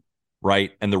this game,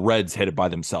 right? And the Reds hit it by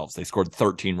themselves. They scored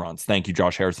 13 runs. Thank you,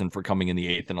 Josh Harrison, for coming in the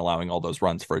 8th and allowing all those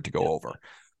runs for it to go over.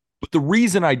 But the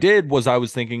reason I did was I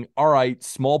was thinking, all right,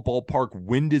 small ballpark,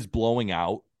 wind is blowing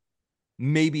out.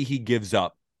 Maybe he gives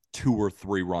up 2 or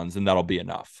 3 runs and that'll be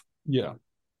enough. Yeah.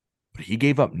 But he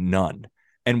gave up none.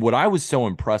 And what I was so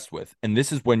impressed with, and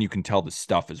this is when you can tell the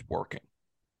stuff is working,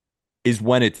 is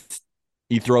when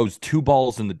he throws 2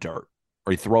 balls in the dirt,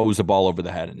 or he throws a ball over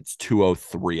the head and it's 2-0,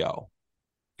 3-0.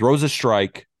 Throws a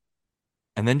strike,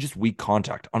 and then just weak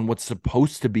contact on what's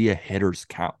supposed to be a hitter's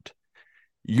count.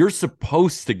 You're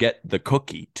supposed to get the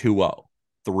cookie 2-0,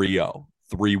 3-0,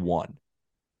 3-1.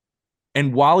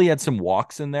 And while he had some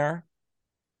walks in there,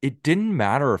 it didn't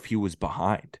matter if he was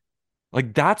behind.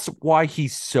 Like, that's why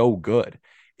he's so good,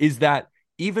 is that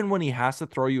even when he has to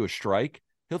throw you a strike,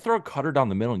 he'll throw a cutter down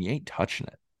the middle and you ain't touching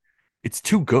it. It's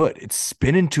too good. It's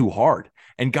spinning too hard.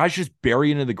 And guys just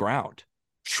bury into the ground.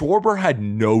 Schwarber had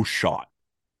no shot.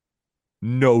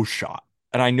 No shot.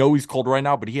 And I know he's cold right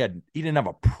now, but he didn't have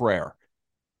a prayer.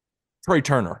 Trey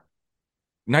Turner.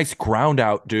 Nice ground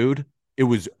out, dude. It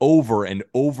was over and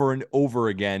over and over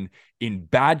again in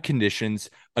bad conditions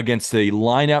against a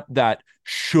lineup that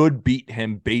should beat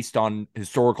him based on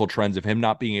historical trends of him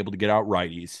not being able to get out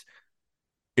righties.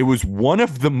 It was one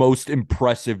of the most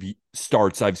impressive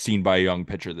starts I've seen by a young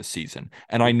pitcher this season.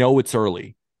 And I know it's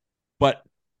early, but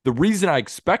the reason I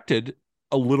expected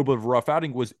a little bit of a rough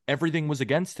outing was everything was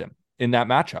against him in that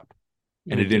matchup,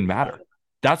 and it didn't matter.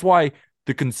 That's why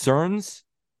the concerns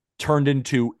turned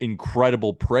into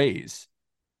incredible praise,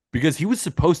 because he was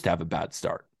supposed to have a bad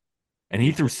start and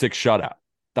he threw 6 shutout.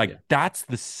 That's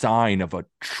the sign of a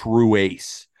true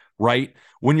ace, right?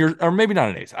 When you're, or maybe not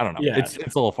an ace, I don't know. Yeah, it's a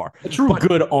little far. A true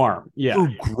good arm. Yeah.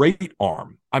 True great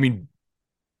arm. I mean,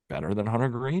 better than Hunter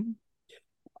Green?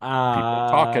 People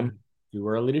talking. Too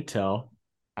early to tell.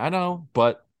 I know,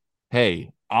 but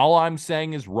hey, all I'm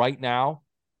saying is right now,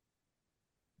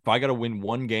 if I got to win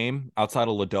one game outside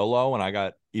of Lodolo and I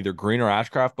got either Green or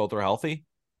Ashcraft, both are healthy,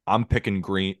 I'm picking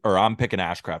Green, or I'm picking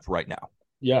Ashcraft right now.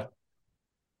 Yeah.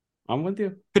 I'm with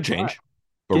you. Could change,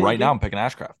 but right now I'm picking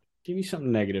Ashcraft. Give me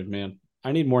something negative, man.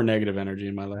 I need more negative energy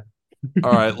in my life.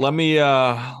 All right, let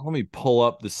me pull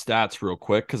up the stats real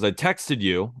quick, because I texted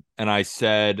you and I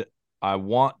said I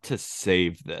want to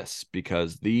save this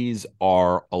because these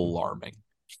are alarming.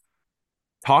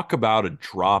 Talk about a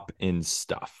drop in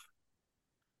stuff.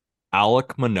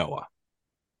 Alek Manoah,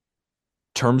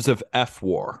 terms of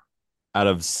FWAR, out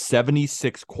of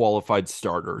 76 qualified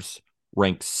starters,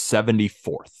 ranked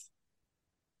 74th.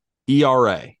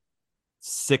 ERA,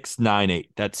 6.98.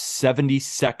 That's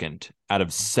 72nd out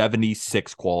of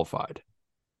 76 qualified.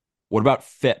 What about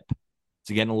FIP? Is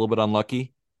he getting a little bit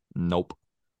unlucky? Nope.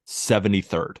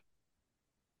 73rd.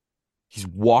 He's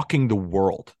walking the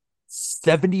world.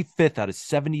 75th out of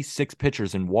 76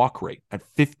 pitchers in walk rate at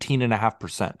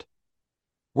 15.5%.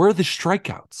 Where are the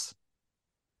strikeouts?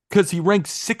 Because he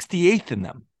ranks 68th in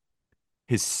them.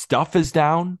 His stuff is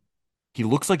down. He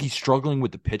looks like he's struggling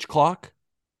with the pitch clock.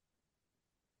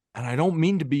 And I don't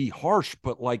mean to be harsh,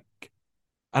 but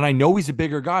and I know he's a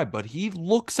bigger guy, but he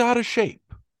looks out of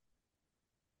shape.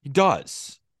 He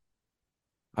does.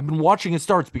 I've been watching his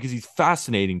starts because he's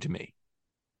fascinating to me.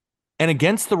 And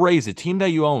against the Rays, a team that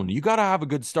you own, you got to have a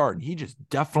good start. And he just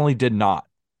definitely did not.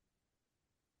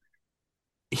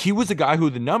 He was a guy who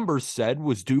the numbers said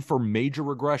was due for major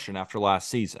regression after last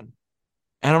season.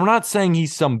 And I'm not saying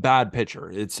he's some bad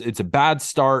pitcher. It's a bad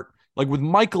start. Like with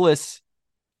Michaelis,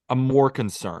 I'm more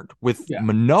concerned. With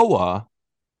Manoah,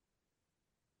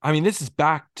 I mean, this is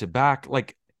back to back.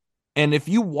 And if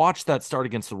you watch that start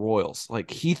against the Royals,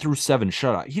 he threw 7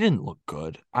 shutout. He didn't look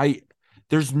good.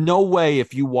 There's no way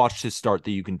if you watched his start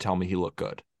that you can tell me he looked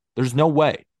good. There's no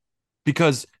way.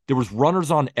 Because there was runners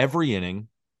on every inning.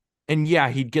 And yeah,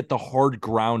 he'd get the hard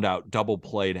ground out double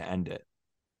play to end it.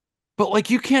 But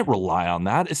you can't rely on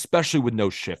that, especially with no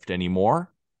shift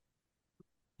anymore.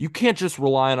 You can't just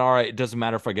rely on, all right, it doesn't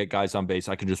matter if I get guys on base,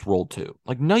 I can just roll 2.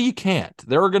 No, you can't.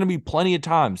 There are going to be plenty of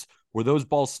times where those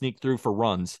balls sneak through for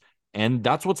runs, and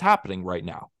that's what's happening right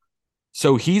now.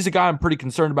 So he's a guy I'm pretty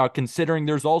concerned about, considering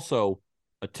there's also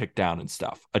a tick down in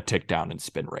stuff, a tick down in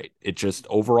spin rate. It just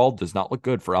overall does not look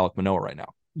good for Alek Manoah right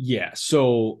now. Yeah,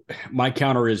 so my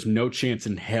counter is no chance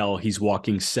in hell he's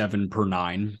walking 7 per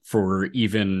 9 for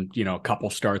even, a couple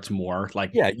starts more.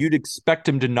 You'd expect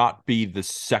him to not be the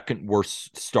second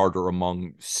worst starter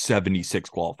among 76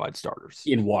 qualified starters.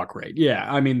 In walk rate. Yeah,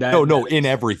 I mean that. No, in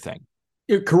everything.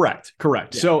 Correct. Yeah.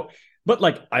 So,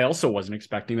 but I also wasn't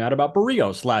expecting that about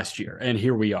Barrios last year, and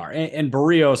here we are. And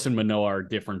Barrios and Manoah are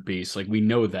different beasts. We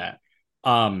know that.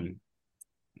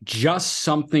 Just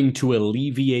something to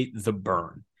alleviate the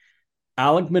burn.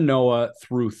 Alek Manoah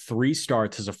through 3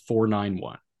 starts has a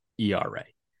 4.91 ERA.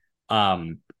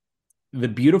 The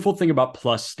beautiful thing about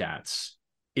plus stats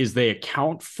is they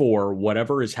account for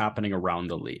whatever is happening around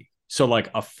the league. So a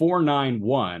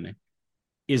 4.91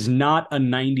 is not a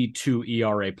 92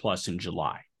 ERA plus in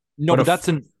July. No, but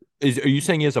are you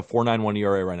saying he has a 4.91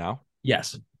 ERA right now?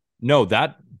 Yes. No,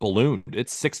 that ballooned.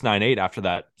 It's 6.98 after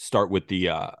that start with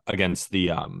the against the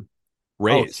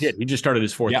Rays. Oh, shit. He just started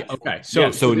his 4th. Yeah. Okay.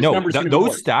 So no,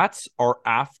 those stats are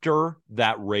after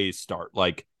that Rays start.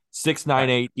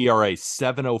 6.98 ERA,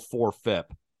 7.04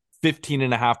 FIP,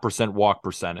 15.5% walk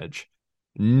percentage,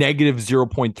 negative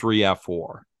 0.3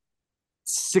 F4,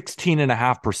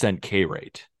 16.5% K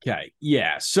rate. Okay.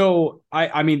 Yeah. So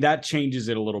I mean, that changes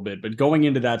it a little bit, but going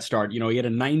into that start, he had a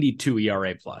 92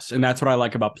 ERA plus, and that's what I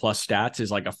like about plus stats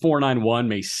is a 4.91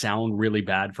 may sound really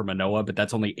bad for Manoah, but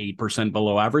that's only 8%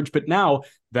 below average. But now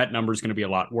that number is going to be a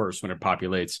lot worse when it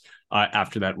populates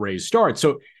after that Rays start.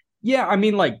 So yeah, I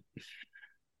mean,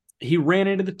 he ran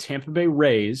into the Tampa Bay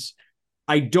Rays.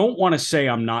 I don't want to say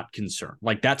I'm not concerned.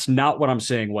 That's not what I'm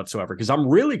saying whatsoever, because I'm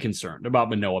really concerned about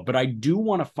Manoah, but I do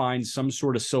want to find some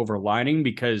sort of silver lining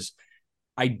because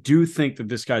I do think that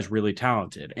this guy's really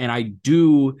talented. And I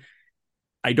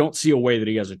don't see a way that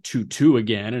he has a 2-2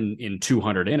 again in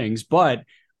 200 innings, but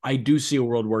I do see a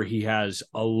world where he has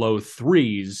a low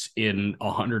 3s in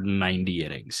 190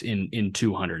 innings, in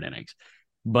 200 innings.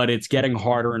 But it's getting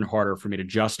harder and harder for me to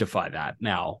justify that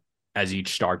now as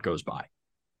each start goes by.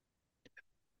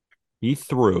 He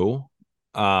threw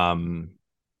his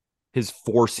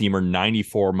 4-seamer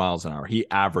 94 miles an hour. He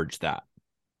averaged that.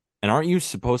 And aren't you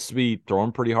supposed to be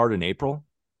throwing pretty hard in April?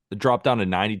 It dropped down to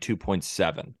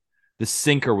 92.7. The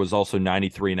sinker was also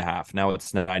 93.5. Now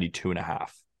it's 92.5.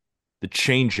 The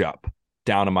changeup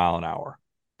down a mile an hour.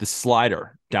 The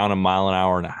slider down a mile an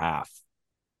hour and a half.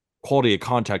 Quality of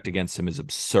contact against him is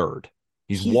absurd.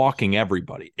 He's walking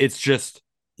everybody. It's just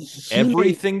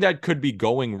everything that could be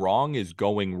going wrong is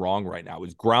going wrong right now.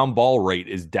 His ground ball rate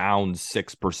is down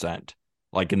 6%,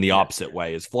 in the opposite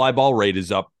way. His fly ball rate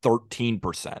is up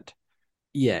 13%.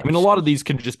 Yeah. I mean, a lot of these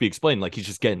can just be explained. He's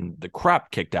just getting the crap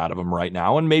kicked out of him right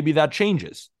now, and maybe that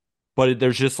changes. But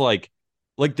there's just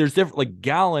there's different.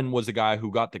 Gallen was a guy who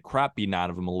got the crap beaten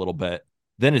out of him a little bit.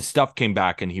 Then his stuff came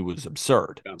back and he was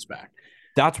absurd. Bounce back.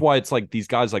 That's why it's these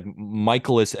guys like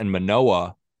Michaelis and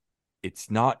Manoah,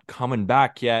 it's not coming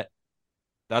back yet.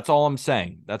 That's all I'm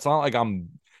saying. That's not like I'm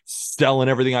selling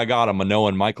everything I got on Manoah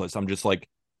and Michaelis. I'm just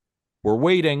we're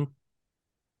waiting.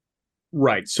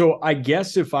 Right. So I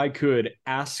guess if I could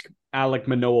ask Alek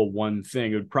Manoah one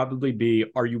thing, it would probably be,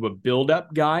 are you a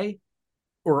build-up guy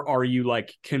Or are you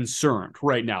like concerned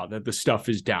right now that the stuff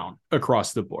is down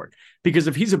across the board? Because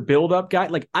if he's a build-up guy,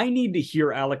 like I need to hear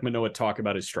Alek Manoah talk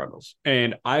about his struggles.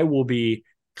 And I will be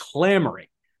clamoring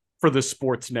for the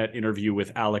Sportsnet interview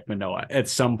with Alek Manoah at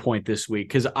some point this week,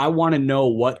 because I want to know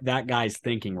what that guy's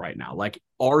thinking right now. Like,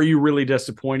 are you really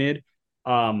disappointed?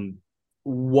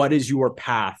 What is your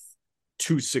path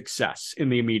to success in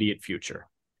the immediate future?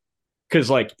 Because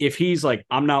like, if he's like,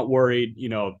 I'm not worried,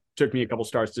 took me a couple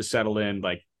starts to settle in,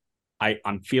 like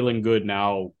I'm feeling good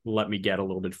now, let me get a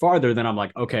little bit farther, then I'm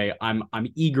like, okay, I'm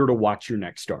eager to watch your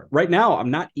next start. Right now,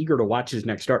 I'm not eager to watch his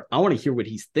next start. I want to hear what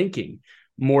he's thinking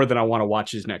more than I want to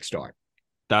watch his next start.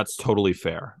 That's totally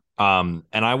fair. And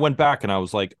I went back and I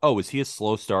was like, oh, is he a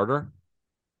slow starter?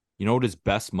 You know what his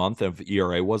best month of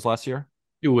ERA was last year?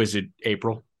 Was it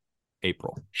April?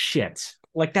 April. Shit.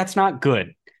 Like, that's not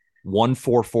good.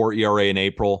 1.44 ERA in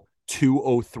April,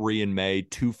 2.03 in May,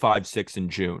 2.56 in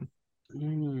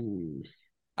June.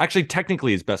 Actually,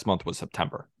 technically his best month was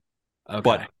September. Okay.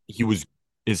 But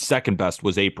his second best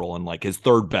was April, and like his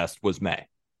third best was May.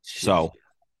 So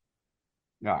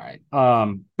all right.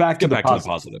 Back to the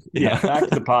positive. Yeah, back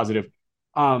to the positive.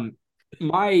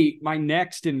 My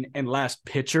next and last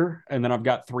pitcher, and then I've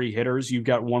got 3 hitters. You've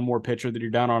got one more pitcher that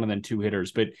you're down on, and then 2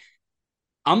 hitters. But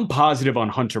I'm positive on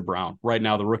Hunter Brown right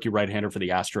now, the rookie right-hander for the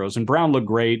Astros. And Brown looked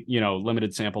great,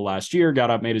 limited sample last year,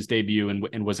 got up, made his debut,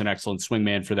 and was an excellent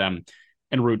swingman for them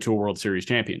en route to a World Series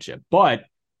championship. But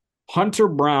Hunter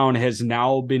Brown has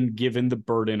now been given the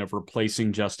burden of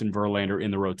replacing Justin Verlander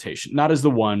in the rotation. Not as the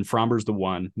 1, Framber's the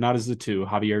 1, not as the 2,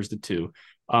 Javier's the 2.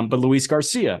 But Luis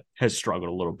Garcia has struggled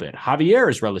a little bit. Javier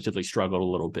has relatively struggled a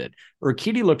little bit.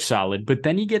 Urquidy looked solid, but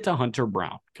then you get to Hunter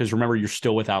Brown, because remember, you're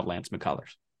still without Lance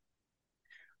McCullers.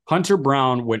 Hunter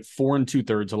Brown went 4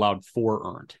 2/3, allowed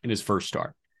 4 earned in his first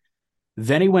start.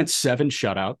 Then he went 7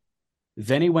 shutout.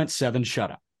 Then he went 7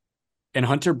 shutout. And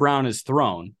Hunter Brown has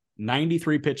thrown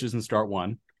 93 pitches in start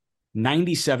 1,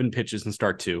 97 pitches in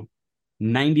start 2,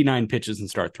 99 pitches in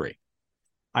start 3.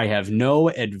 I have no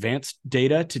advanced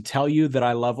data to tell you that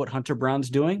I love what Hunter Brown's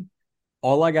doing.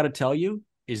 All I got to tell you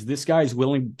is this guy is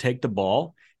willing to take the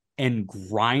ball and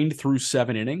grind through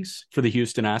 7 innings for the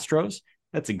Houston Astros.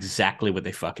 That's exactly what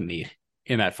they fucking need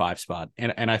in that 5 spot.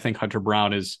 And I think Hunter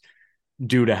Brown is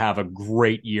due to have a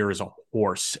great year as a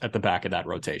horse at the back of that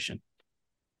rotation.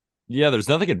 Yeah, there's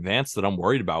nothing advanced that I'm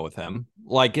worried about with him.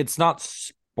 Like, it's not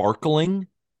sparkling,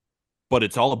 but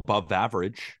it's all above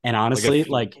average. And honestly,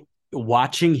 like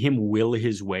watching him will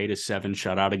his way to 7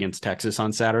 shutout against Texas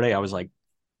on Saturday, I was like,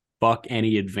 fuck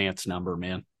any advanced number,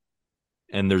 man.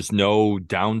 And there's no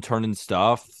downturn in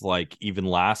stuff. Like, even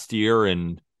last year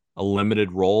in a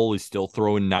limited role, he's still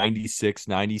throwing 96,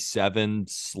 97.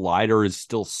 Slider is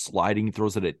still sliding. He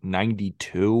throws it at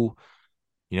 92.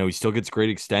 He still gets great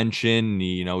extension.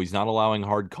 He's not allowing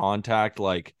hard contact.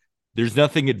 Like, there's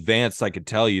nothing advanced I could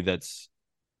tell you that's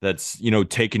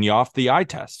taking you off the eye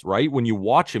test, right? When you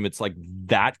watch him, it's like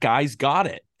that guy's got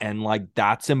it. And like,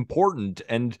 that's important.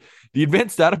 And the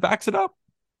advanced data backs it up.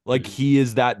 Like, he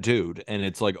is that dude. And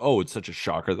it's like, oh, it's such a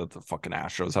shocker that the fucking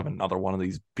Astros have another one of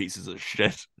these pieces of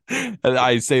shit. And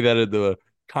I say that in the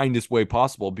kindest way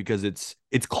possible, because it's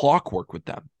clockwork with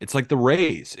them. It's like the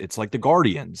Rays. It's like the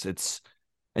Guardians. It's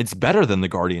better than the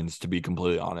Guardians, to be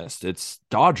completely honest. It's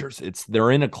Dodgers.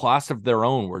 They're in a class of their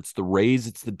own, where it's the Rays,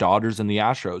 it's the Dodgers, and the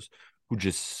Astros who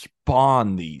just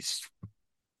spawn these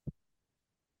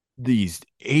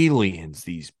aliens,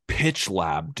 these pitch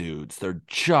lab dudes. They're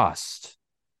just,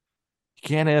 you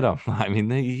can't hit them. I mean,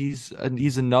 he's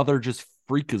another just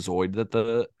freakazoid that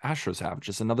the Astros have.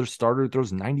 Just another starter who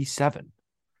throws 97.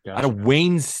 Gotcha. Out of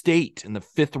Wayne State in the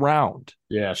 5th round.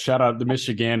 Yeah, shout out the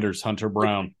Michiganders, Hunter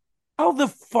Brown. How the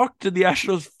fuck did the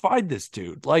Astros find this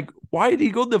dude? Like, why did he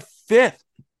go the 5th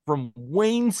from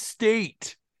Wayne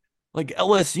State? Like,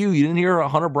 LSU, you didn't hear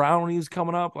Hunter Brown when he was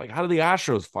coming up? Like, how did the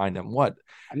Astros find him? What?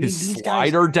 His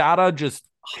slider data just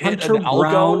hit an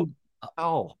algo?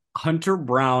 Oh. Hunter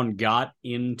Brown got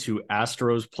into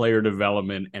Astros player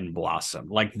development and blossomed.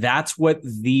 Like, that's what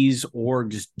these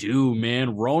orgs do,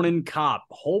 man. Ronan Kopp,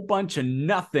 whole bunch of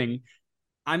nothing.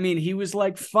 I mean, he was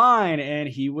like fine, and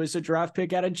he was a draft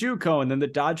pick out of JUCO, and then the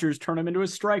Dodgers turned him into a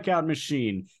strikeout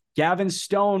machine. Gavin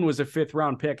Stone was a 5th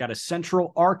round pick out of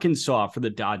Central Arkansas for the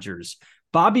Dodgers.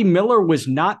 Bobby Miller was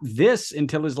not this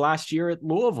until his last year at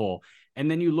Louisville. And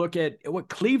then you look at what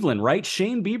Cleveland, right?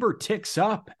 Shane Bieber ticks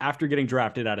up after getting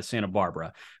drafted out of Santa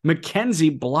Barbara.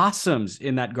 McKenzie blossoms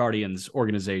in that Guardians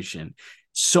organization.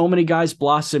 So many guys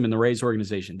blossom in the Rays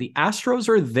organization. The Astros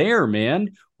are there, man.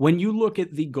 When you look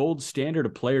at the gold standard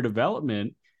of player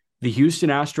development, The Houston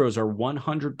Astros are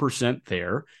 100%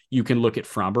 there. You can look at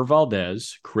Framber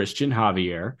Valdez, Christian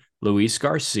Javier, Luis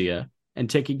Garcia, and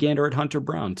take a gander at Hunter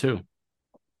Brown, too.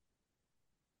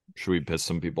 Should we piss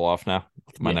some people off now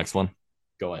with my next one?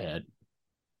 Go ahead.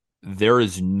 There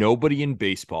is nobody in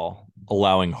baseball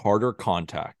allowing harder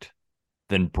contact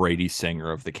than Brady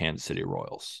Singer of the Kansas City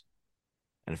Royals.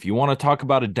 And if you want to talk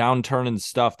about a downturn in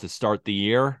stuff to start the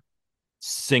year,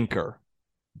 sinker,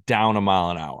 down a mile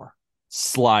an hour.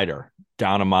 Slider,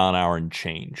 down a mile an hour and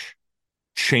change.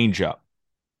 Changeup,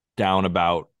 down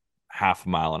about half a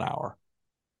mile an hour.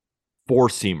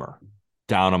 Four-seamer,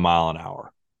 down a mile an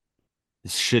hour.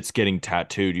 This shit's getting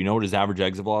tattooed. You know what his average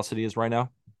exit velocity is right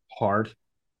now? Hard.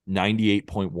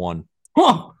 98.1.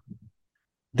 Huh.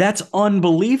 That's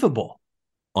unbelievable.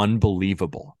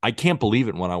 Unbelievable. I can't believe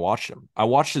it when I watched him. I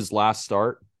watched his last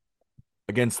start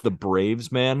against the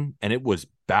Braves, man, and it was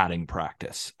batting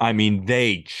practice. I mean,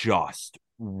 they just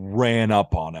ran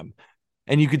up on him.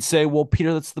 And you could say, well,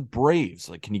 Peter, that's the Braves.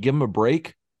 Like, can you give him a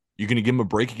break? You're going to give him a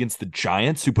break against the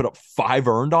Giants who put up 5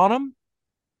 earned on him?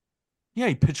 Yeah,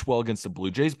 he pitched well against the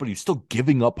Blue Jays, but he's still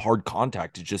giving up hard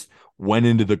contact. It just went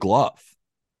into the glove.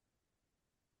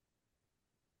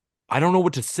 I don't know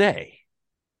what to say.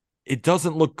 It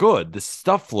doesn't look good. The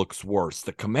stuff looks worse.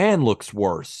 The command looks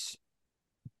worse.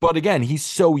 But again, he's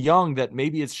so young that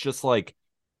maybe it's just like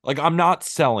I'm not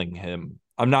selling him.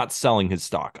 I'm not selling his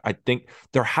stock. I think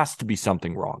there has to be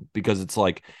something wrong because it's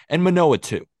like, and Manoah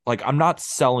too. Like, I'm not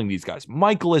selling these guys.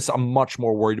 Michaelis, I'm much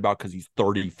more worried about because he's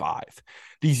 35.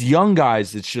 These young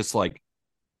guys, it's just like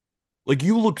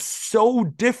you look so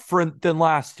different than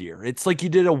last year. It's like you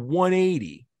did a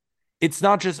 180. It's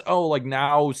not just,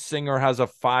 now Singer has a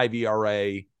 5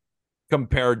 ERA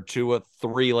compared to a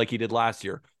 3 like he did last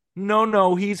year.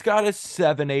 No, he's got a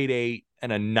 7.88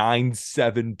 and a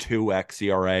 9.72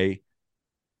 xERA.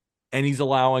 And he's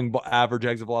allowing average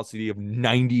exit velocity of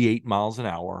 98 miles an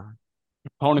hour.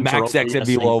 Opponents max exit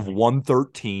velo of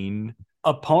 113.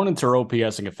 Opponents are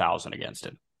OPSing 1,000 against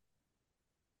him.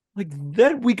 Like,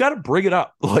 that, we got to bring it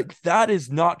up. Like, that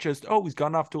is not just, he's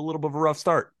gotten off to a little bit of a rough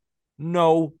start.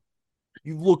 No,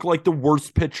 you look like the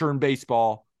worst pitcher in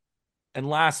baseball. And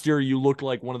last year, you looked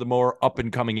like one of the more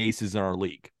up-and-coming aces in our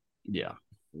league. Yeah.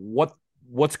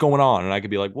 What's going on? And I could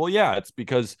be like, well, yeah, it's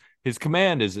because his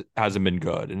command hasn't been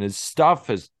good. And his stuff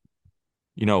has,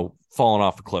 fallen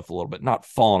off a cliff a little bit. Not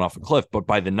fallen off a cliff, but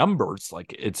by the numbers,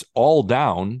 like, it's all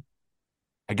down.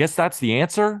 I guess that's the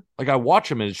answer. Like, I watch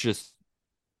him and it's just,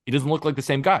 he doesn't look like the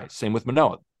same guy. Same with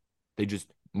Manoah.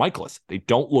 Michaelis, they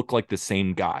don't look like the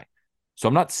same guy. So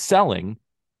I'm not selling,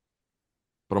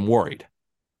 but I'm worried.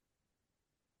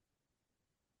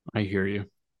 I hear you.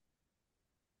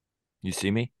 You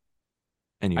see me?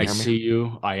 And you hear me? I see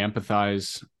you. I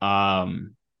empathize.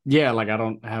 Yeah, I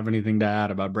don't have anything to add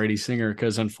about Brady Singer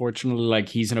because unfortunately,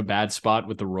 he's in a bad spot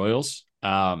with the Royals.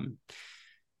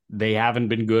 They haven't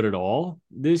been good at all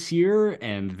this year,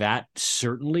 and that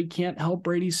certainly can't help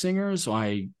Brady Singer. So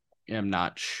I am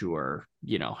not sure,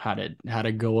 how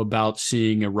to go about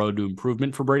seeing a road to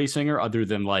improvement for Brady Singer other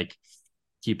than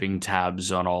keeping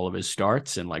tabs on all of his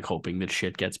starts and hoping that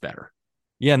shit gets better.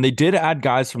 Yeah, and they did add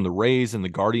guys from the Rays and the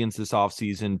Guardians this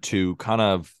offseason to kind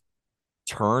of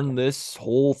turn this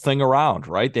whole thing around,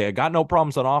 right? They got no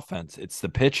problems on offense. It's the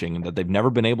pitching that they've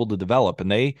never been able to develop,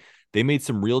 and they made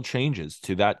some real changes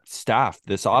to that staff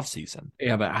this offseason.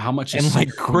 Yeah, but how much is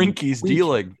Greinke's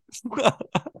dealing?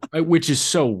 Which is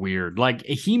so weird.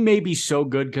 He may be so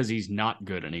good because he's not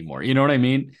good anymore. You know what I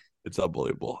mean? It's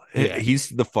unbelievable. Yeah. He's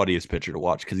the funniest pitcher to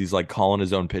watch because he's calling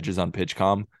his own pitches on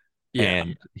PitchCom. Yeah.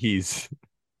 And he's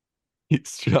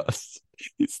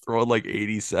throwing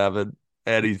 87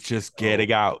 and he's just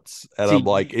getting outs. And I'm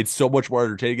like, it's so much more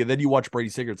entertaining. And then you watch Brady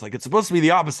Singer. It's it's supposed to be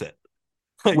the opposite.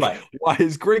 Right. Why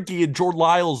is Greinke and Jordan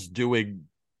Lyles doing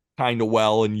kind of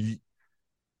well? And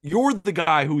you're the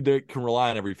guy who they can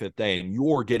rely on every fifth day and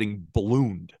you're getting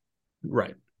ballooned.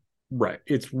 Right.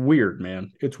 It's weird,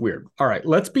 man. It's weird. All right,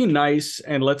 let's be nice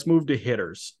and let's move to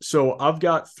hitters. So I've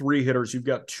got 3 hitters. You've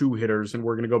got 2 hitters, and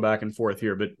we're going to go back and forth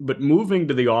here. But moving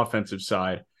to the offensive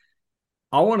side,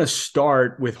 I want to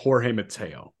start with Jorge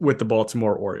Mateo with the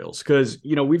Baltimore Orioles because,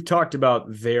 we've talked about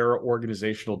their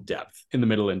organizational depth in the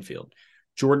middle infield.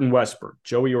 Jordan Westburg,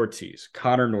 Joey Ortiz,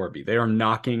 Connor Norby, they are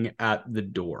knocking at the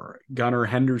door. Gunnar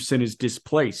Henderson is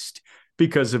displaced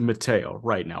because of Mateo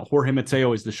right now. Jorge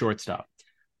Mateo is the shortstop.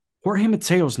 Jorge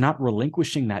Mateo's not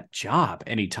relinquishing that job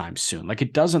anytime soon.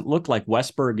 It doesn't look like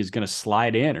Westburg is going to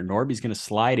slide in or Norby's going to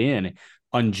slide in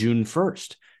on June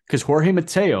 1st because Jorge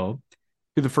Mateo,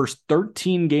 through the first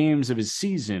 13 games of his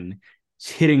season, is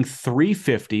hitting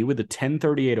 .350 with a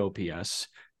 1038 OPS,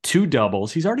 2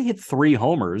 doubles. He's already hit 3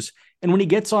 homers. And when he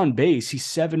gets on base, he's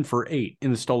 7 for 8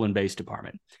 in the stolen base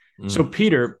department. So,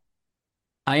 Peter,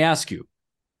 I ask you,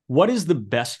 what is the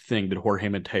best thing that Jorge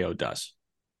Mateo does?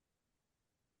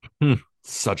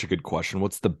 Such a good question.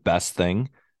 What's the best thing?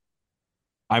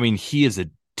 I mean, he is a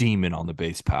demon on the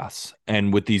base pass.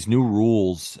 And with these new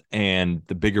rules and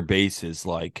the bigger bases,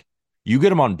 like, you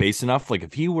get him on base enough, like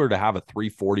if he were to have a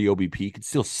 340 OBP, he could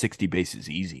steal 60 bases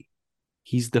easy.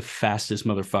 He's the fastest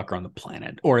motherfucker on the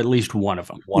planet, or at least one of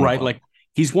them, right? Like,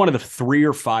 he's one of the 3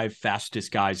 or 5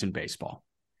 fastest guys in baseball.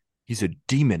 He's a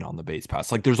demon on the base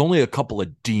pass. Like, there's only a couple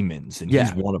of demons, and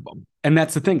he's one of them. And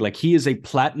that's the thing. Like, he is a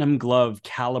platinum glove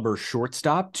caliber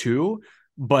shortstop too,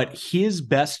 but his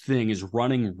best thing is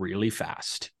running really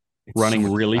fast.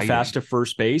 Running really fast to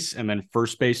first base and then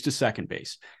first base to second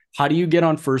base. How do you get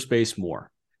on first base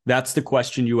more? That's the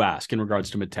question you ask in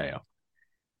regards to Mateo.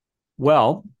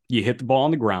 Well, you hit the ball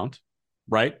on the ground,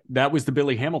 right? That was the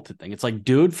Billy Hamilton thing. It's like,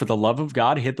 dude, for the love of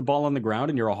God, hit the ball on the ground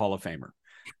and you're a Hall of Famer.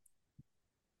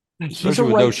 He's with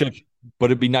no shift, but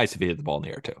it'd be nice if he hit the ball in the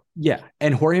air too. Yeah,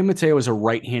 and Jorge Mateo is a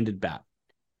right-handed bat.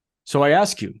 So I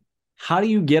ask you, how do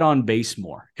you get on base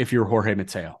more if you're Jorge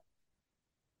Mateo?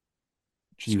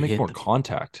 Just make more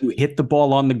contact. You hit the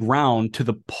ball on the ground to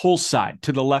the pull side,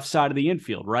 to the left side of the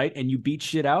infield, right? And you beat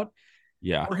shit out.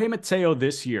 Yeah. Jorge Mateo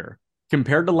this year,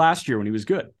 compared to last year when he was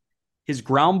good, his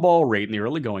ground ball rate in the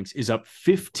early goings is up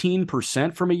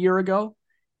 15% from a year ago,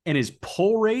 and his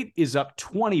pull rate is up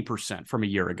 20% from a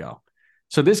year ago.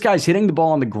 So this guy's hitting the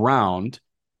ball on the ground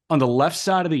on the left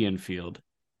side of the infield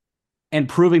and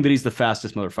proving that he's the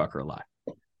fastest motherfucker alive.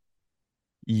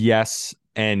 Yes,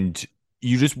 and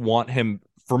you just want him.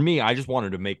 For me, I just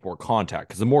wanted to make more contact,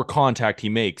 because the more contact he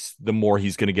makes, the more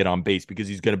he's going to get on base, because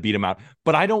he's going to beat him out.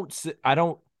 But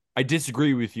I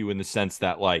disagree with you in the sense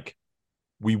that, like,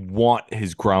 we want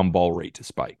his ground ball rate to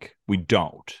spike. We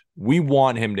don't. We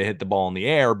want him to hit the ball in the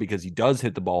air because he does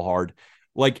hit the ball hard.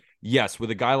 Like, yes, with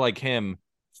a guy like him,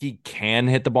 he can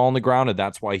hit the ball on the ground, and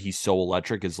that's why he's so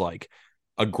electric. Is like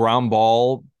a ground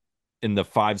ball in the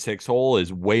 5-6 hole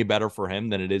is way better for him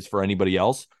than it is for anybody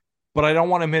else. But I don't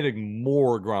want him hitting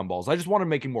more ground balls. I just want him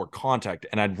making more contact,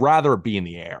 and I'd rather it be in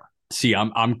the air. See,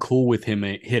 I'm cool with him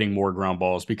hitting more ground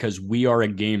balls because we are a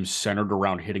game centered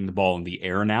around hitting the ball in the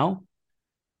air now.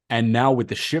 And now with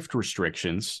the shift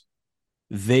restrictions,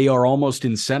 they are almost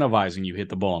incentivizing you hit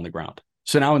the ball on the ground.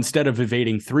 So now instead of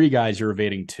evading 3 guys, you're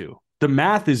evading 2. The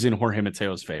math is in Jorge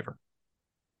Mateo's favor.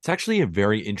 It's actually a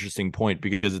very interesting point,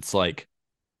 because it's like,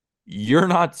 you're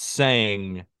not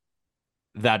saying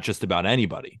that just about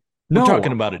anybody. We're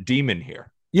talking about a demon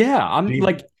here. Yeah,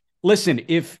 like, listen,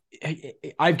 if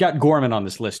I've got Gorman on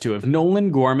this list too. If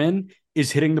Nolan Gorman is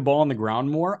hitting the ball on the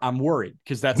ground more, I'm worried,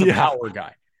 because that's a power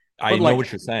guy. I know what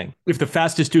you're saying. If the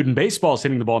fastest dude in baseball is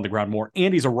hitting the ball on the ground more,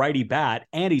 and he's a righty bat,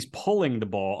 and he's pulling the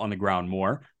ball on the ground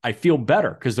more, I feel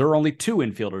better, because there are only 2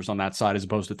 infielders on that side as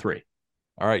opposed to 3.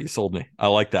 All right, you sold me. I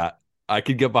like that. I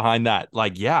could get behind that.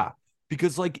 Like, yeah,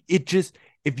 because like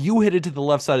if you hit it to the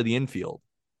left side of the infield,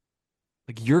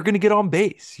 like, you're going to get on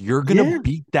base. You're going to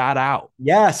beat that out.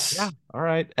 Yes. Yeah. All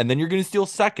right. And then you're going to steal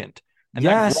second. And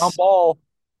that ground ball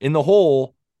in the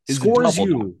hole scores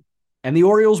you. And the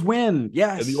Orioles win.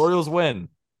 Yes. And the Orioles win.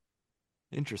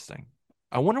 Interesting.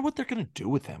 I wonder what they're going to do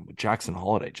with him, with Jackson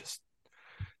Holliday just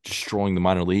destroying the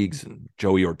minor leagues, and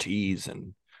Joey Ortiz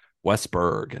and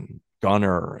Westberg and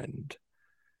Gunnar, and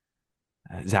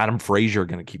is Adam Frazier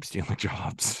going to keep stealing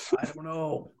jobs? I don't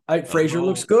know. Frazier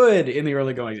looks good in the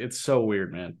early goings. It's so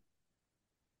weird, man.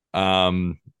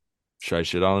 Should I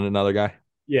shit on another guy?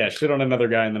 Yeah, shit on another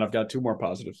guy, and then I've got 2 more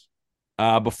positives.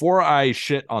 Before I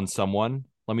shit on someone,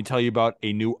 let me tell you about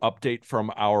a new update from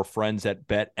our friends at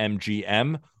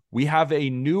BetMGM. We have a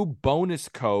new bonus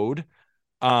code.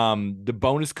 The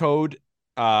bonus code,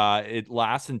 it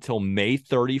lasts until May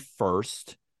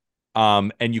 31st.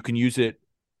 And you can use it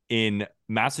in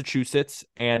Massachusetts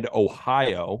and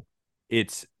Ohio.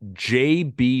 It's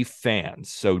JB Fans.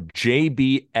 So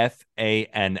JBFANS.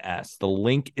 The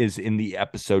link is in the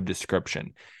episode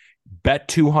description. Bet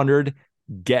 200,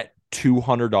 get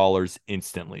 $200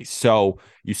 instantly. So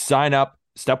you sign up.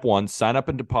 Step 1, sign up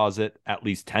and deposit at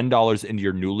least $10 into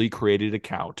your newly created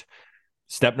account.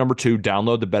 Step number 2,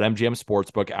 download the BetMGM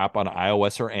Sportsbook app on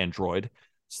iOS or Android.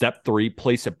 Step 3,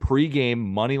 place a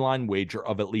pregame moneyline wager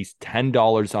of at least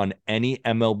 $10 on any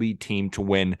MLB team to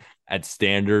win at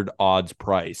standard odds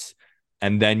price.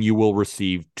 And then you will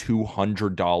receive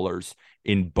 $200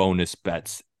 in bonus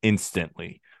bets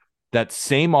instantly. That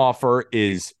same offer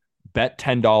is bet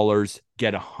 $10,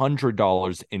 get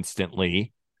 $100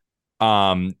 instantly.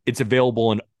 It's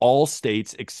available in all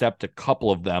states except a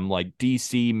couple of them like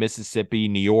DC, Mississippi,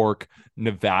 New York,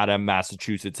 Nevada,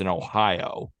 Massachusetts, and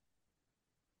Ohio.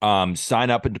 Sign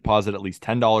up and deposit at least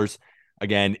 $10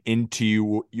 again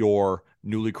into your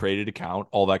newly created account,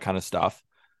 all that kind of stuff.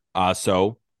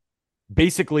 So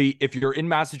basically, if you're in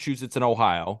Massachusetts and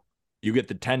Ohio, you get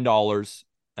the $10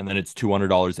 and then it's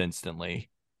 $200 instantly.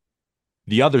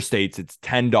 The other states, it's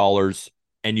 $10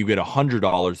 and you get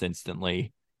 $100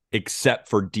 instantly, except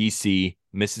for DC,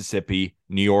 Mississippi,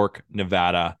 New York,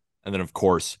 Nevada, and then, of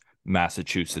course,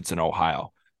 Massachusetts and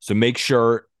Ohio. So make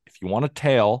sure, if you want a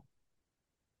tail,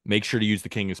 make sure to use the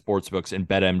King of Sportsbooks and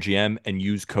BetMGM and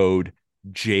use code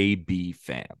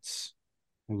JBFans.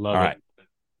 Love All it. right.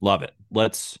 Love it.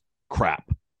 Let's crap.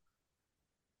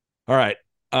 All right.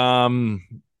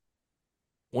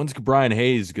 When's Brian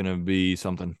Hayes going to be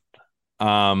something?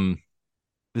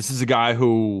 This is a guy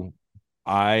who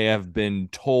I have been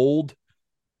told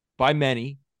by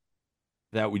many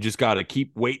that we just got to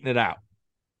keep waiting it out.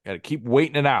 Got to keep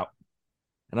waiting it out.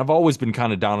 And I've always been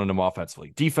kind of down on him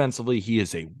offensively. Defensively, he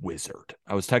is a wizard.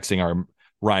 I was texting our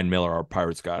Ryan Miller, our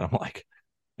Pirates guy, and I'm like,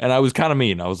 and I was kind of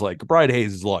mean. I was like, Brian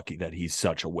Hayes is lucky that he's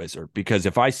such a wizard, because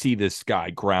if I see this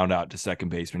guy ground out to second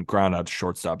baseman, ground out to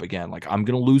shortstop again, like, I'm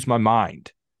going to lose my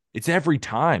mind. It's every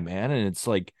time, man. And it's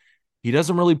like, he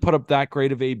doesn't really put up that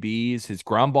great of ABs. His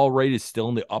ground ball rate is still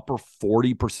in the upper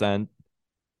 40%.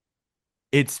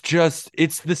 It's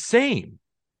the same,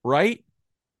 right?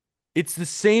 It's the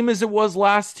same as it was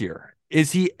last year.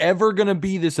 Is he ever going to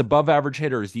be this above average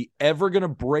hitter? Is he ever going to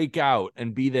break out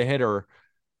and be the hitter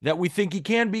that we think he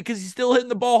can be, because he's still hitting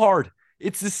the ball hard?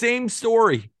 It's the same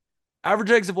story.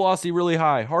 Average exit velocity really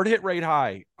high, hard hit rate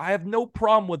high. I have no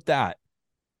problem with that.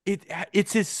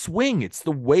 It's his swing. It's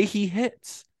the way he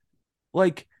hits.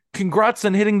 Like, congrats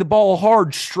on hitting the ball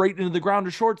hard straight into the ground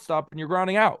to shortstop and you're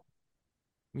grounding out.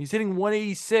 He's hitting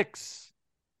 186,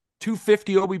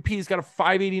 250 OBP. He's got a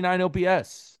 589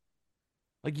 OPS.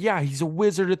 Like, yeah, he's a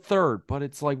wizard at third, but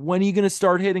it's like, when are you going to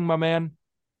start hitting, my man?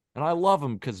 And I love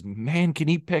him because, man, can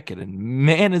he pick it, and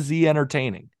man, is he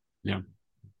entertaining. Yeah.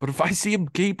 But if I see him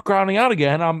keep grounding out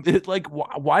again,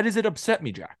 why does it upset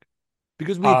me, Jack?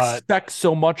 Because we expect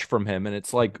so much from him, and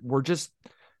it's like,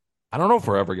 I don't know if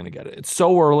we're ever going to get it. It's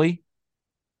so early,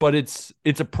 but it's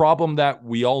a problem that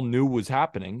we all knew was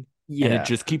happening, and it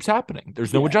just keeps happening.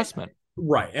 There's no adjustment.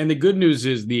 Right. And the good news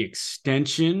is the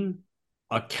extension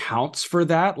accounts for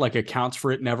that, like accounts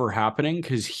for it never happening,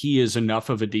 because he is enough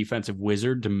of a defensive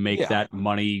wizard to make that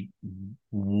money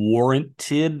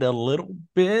warranted a little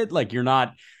bit. Like, you're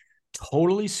not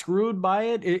totally screwed by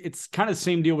it. It's kind of the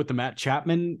same deal with the Matt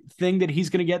Chapman thing that he's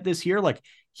going to get this year. Like,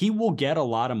 he will get a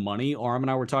lot of money. Aram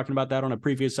and I were talking about that on a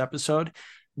previous episode,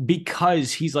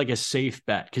 because he's like a safe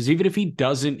bet. Because even if he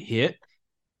doesn't hit,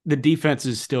 the defense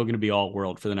is still going to be all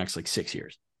world for the next 6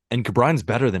 years. And Ke'Brien's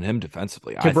better than him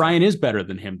defensively. Ke'Brien is better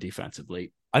than him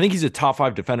defensively. I think he's a top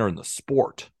 5 defender in the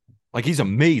sport. Like, he's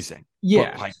amazing.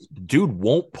 Yeah. But, dude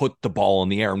won't put the ball in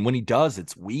the air. And when he does,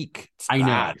 it's weak. It's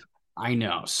bad. I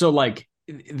know. So,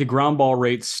 the ground ball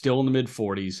rate's still in the mid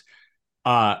 40s.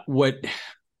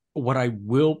 What I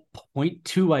will point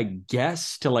to, I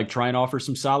guess, to try and offer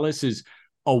some solace is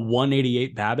a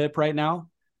 188 BABIP right now.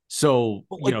 So,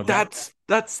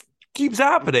 that's keeps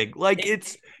happening.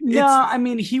 I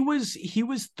mean, he was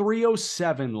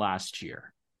 307 last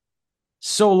year.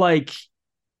 So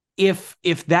if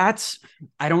that's,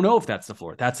 I don't know if that's the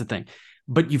floor. That's the thing.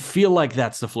 But you feel like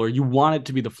that's the floor. You want it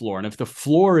to be the floor. And if the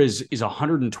floor is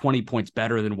 120 points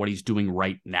better than what he's doing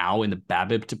right now in the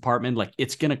BABIP department,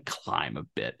 it's going to climb a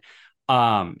bit.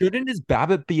 Shouldn't his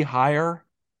BABIP be higher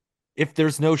if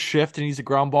there's no shift and he's a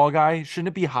ground ball guy? Shouldn't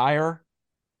it be higher?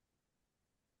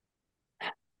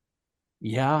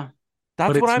 Yeah.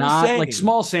 That's what I'm saying.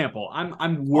 Small sample.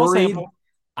 I'm worried.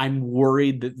 I'm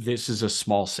worried that this is a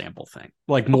small sample thing,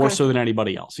 more so than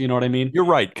anybody else. You know what I mean? You're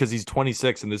right, because he's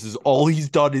 26 and this is all he's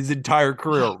done his entire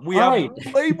career. We have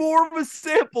way more of a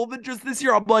sample than just this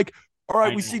year. I'm like, all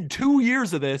right, we've seen 2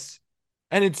 years of this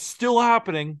and it's still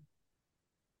happening.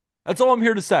 That's all I'm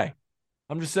here to say.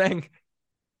 I'm just saying,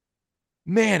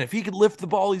 man, if he could lift the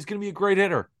ball, he's going to be a great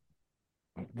hitter.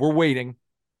 We're waiting.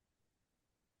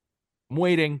 I'm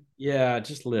waiting. Yeah,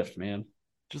 just lift, man.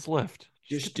 Just lift.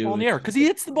 Just do it in the air, because he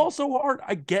hits the ball so hard.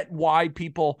 I get why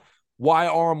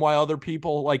other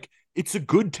people, it's a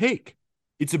good take.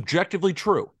 It's objectively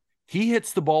true. He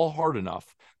hits the ball hard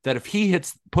enough that if he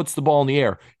puts the ball in the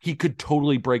air, he could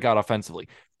totally break out offensively.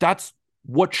 That's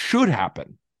what should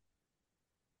happen.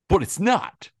 But it's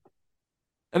not.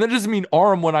 And that doesn't mean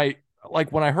Aram, when I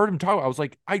heard him talk, I was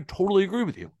like, I totally agree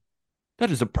with you.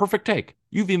 That is a perfect take.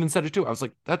 You've even said it too. I was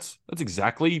like, that's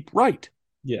exactly right.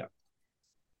 Yeah.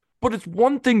 But it's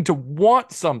one thing to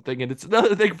want something, and it's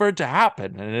another thing for it to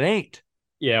happen, and it ain't.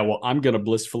 Yeah, well, I'm going to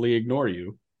blissfully ignore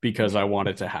you because I want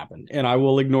it to happen. And I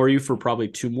will ignore you for probably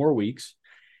 2 more weeks.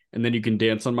 And then you can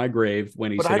dance on my grave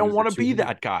when he's But I don't want to be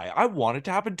that guy. I want it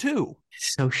to happen too.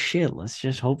 So shit, let's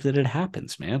just hope that it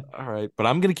happens, man. All right. But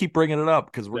I'm going to keep bringing it up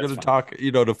because we're going to talk,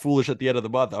 to Foolish at the end of the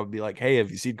month. I would be like, hey,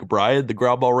 have you seen O'Brien? The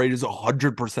ground ball rate is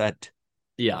 100%.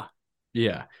 Yeah.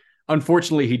 Yeah.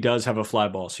 Unfortunately, he does have a fly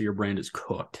ball, so your brand is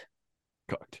cooked.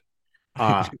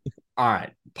 All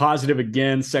right. Positive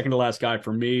again. Second to last guy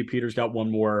for me. Peter's got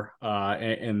one more.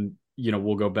 And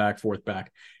we'll go back.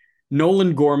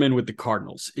 Nolan Gorman with the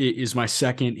Cardinals is my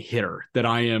second hitter that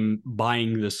I am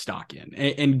buying the stock in.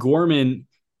 And Gorman,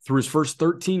 through his first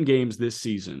 13 games this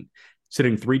season,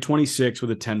 sitting 326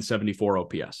 with a 1074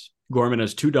 OPS. Gorman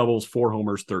has 2 doubles, 4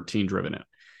 homers, 13 driven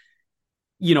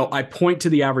in. I point to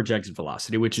the average exit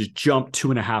velocity, which has jumped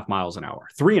 2.5 miles an hour,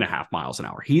 3.5 miles an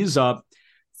hour. He's up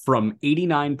from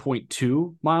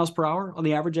 89.2 miles per hour on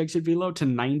the average exit velo to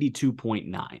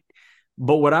 92.9.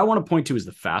 But what I want to point to is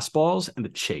the fastballs and the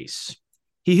chase.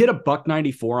 He hit a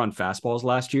 $194 on fastballs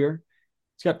last year.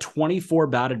 He's got 24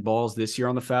 batted balls this year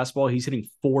on the fastball. He's hitting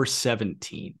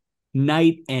 417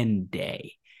 night and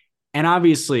day. And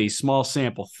obviously, small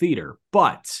sample theater.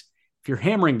 But if you're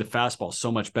hammering the fastball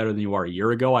so much better than you are a year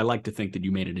ago, I like to think that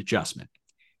you made an adjustment.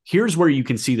 Here's where you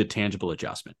can see the tangible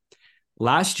adjustment.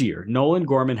 Last year, Nolan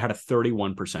Gorman had a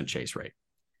 31% chase rate.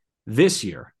 This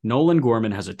year, Nolan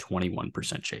Gorman has a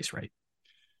 21% chase rate.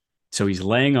 So he's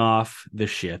laying off the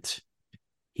shit.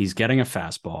 He's getting a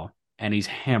fastball, and he's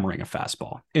hammering a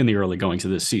fastball in the early goings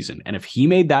of this season. And if he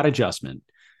made that adjustment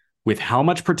with how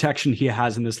much protection he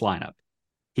has in this lineup,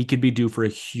 he could be due for a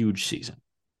huge season.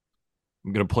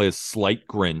 I'm going to play a slight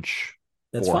Grinch.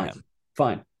 That's for fine. him.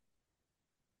 Fine.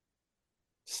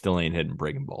 Still ain't hitting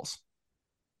breaking balls.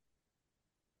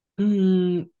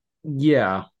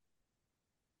 Yeah.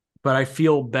 But I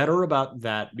feel better about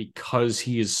that because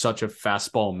he is such a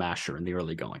fastball masher in the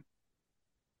early going.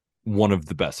 One of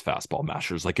the best fastball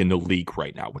mashers in the league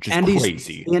right now, which is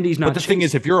crazy. He's not. But the thing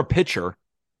is, if you're a pitcher,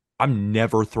 I'm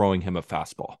never throwing him a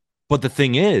fastball. But the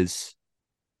thing is,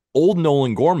 old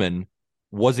Nolan Gorman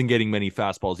wasn't getting many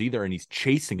fastballs either, and he's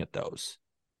chasing at those.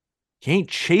 He ain't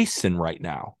chasing right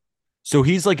now. So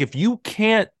he's like, if you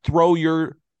can't throw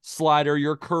your slider,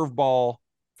 your curveball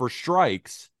for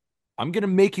strikes, I'm going to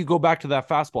make you go back to that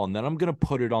fastball, and then I'm going to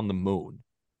put it on the moon.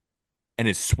 And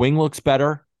his swing looks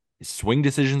better. His swing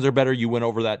decisions are better. You went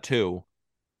over that too.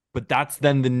 But that's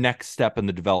then the next step in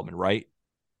the development, right?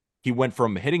 He went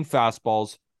from hitting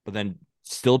fastballs, but then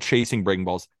still chasing breaking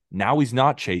balls. Now he's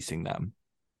not chasing them.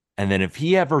 And then if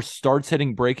he ever starts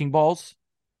hitting breaking balls,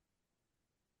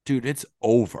 dude, it's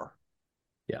over.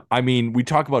 Yeah. I mean, we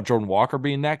talk about Jordan Walker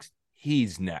being next.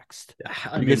 He's next.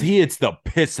 Because he hits the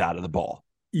piss out of the ball.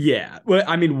 Yeah. Well,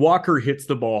 I mean, Walker hits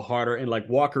the ball harder, and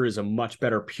Walker is a much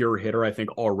better pure hitter, I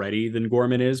think, already than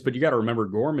Gorman is. But you got to remember,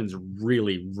 Gorman's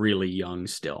really, really young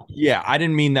still. Yeah, I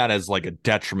didn't mean that as a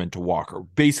detriment to Walker.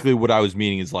 Basically, what I was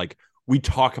meaning is we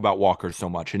talk about Walker so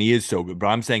much, and he is so good. But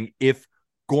I'm saying if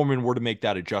Gorman were to make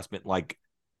that adjustment,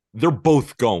 they're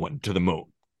both going to the moon.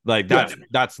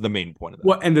 That's the main point of that.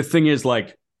 Well, and the thing is,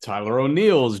 Tyler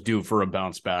O'Neill's due for a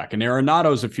bounce back, and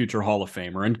Arenado's a future Hall of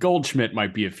Famer, and Goldschmidt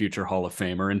might be a future Hall of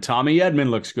Famer, and Tommy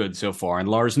Edman looks good so far, and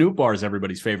Lars Nootbaar is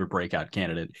everybody's favorite breakout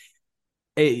candidate.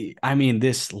 I mean,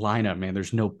 this lineup, man,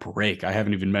 there's no break. I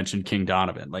haven't even mentioned King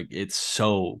Donovan. It's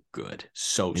so good,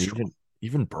 so strong.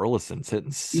 Even Burleson's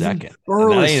hitting second.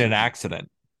 And that ain't an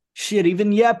accident. Shit, even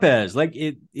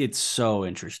Yepes. It's so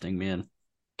interesting, man.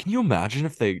 Can you imagine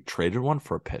if they traded one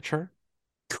for a pitcher?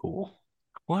 Cool.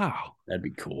 Wow. That'd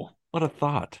be cool. What a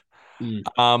thought.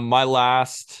 My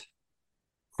last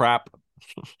crap,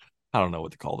 I don't know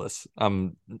what to call this.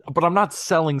 But I'm not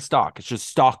selling stock. It's just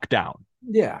stock down.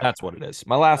 Yeah. That's what it is.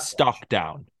 My last stock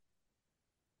down.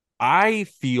 I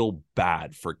feel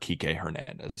bad for Kike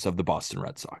Hernandez of the Boston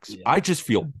Red Sox. Yeah. I just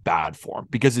feel bad for him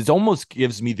because it almost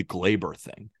gives me the Glaber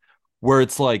thing where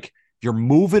it's you're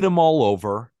moving him all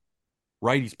over,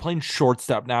 right? He's playing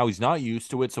shortstop now. He's not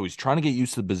used to it. So he's trying to get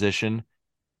used to the position.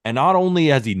 And not only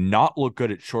has he not looked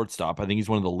good at shortstop, I think he's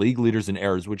one of the league leaders in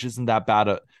errors, which isn't that bad.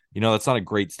 That's not a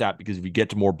great stat because if you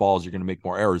get to more balls, you're going to make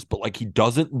more errors. But he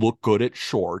doesn't look good at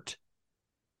short.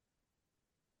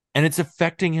 And it's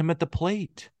affecting him at the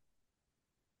plate.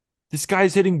 This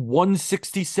guy's hitting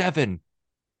 167.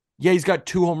 Yeah, he's got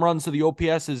 2 home runs, so the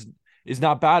OPS is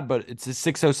not bad, but it's a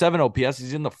 607 OPS.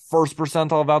 He's in the first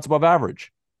percentile of outs above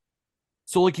average.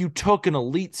 So you took an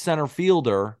elite center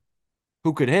fielder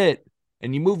who could hit,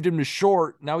 and you moved him to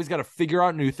short. Now he's got to figure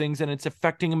out new things, and it's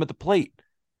affecting him at the plate.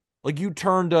 Like you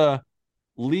turned a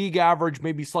league average,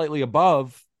 maybe slightly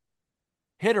above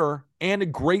hitter and a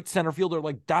great center fielder.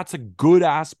 Like that's a good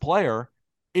ass player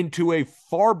into a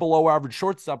far below average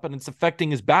shortstop, and it's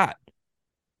affecting his bat.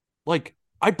 Like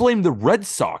I blame the Red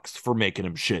Sox for making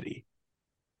him shitty.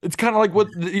 It's kind of like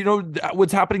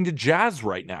what's happening to Jazz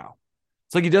right now.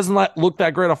 It's like he doesn't look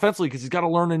that great offensively because he's got to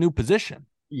learn a new position.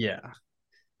 Yeah.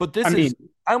 But I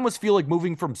almost feel like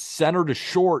moving from center to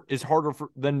short is harder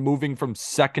than moving from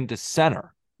second to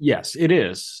center. Yes, it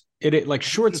is. It like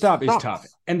shortstop is tough.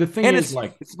 And the thing is,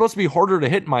 it's supposed to be harder to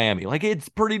hit in Miami. Like it's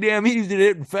pretty damn easy to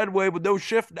hit in Fenway with no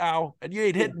shift now, and you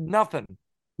ain't hitting nothing.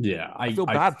 Yeah, I feel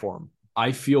bad for him.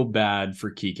 I feel bad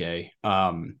for Kike.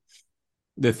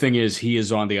 The thing is, he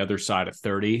is on the other side of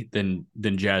 30 than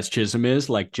Jazz Chisholm is.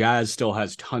 Like Jazz still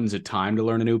has tons of time to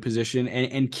learn a new position,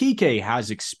 and Kike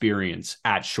has experience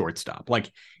at shortstop.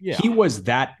 Like he was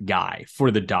that guy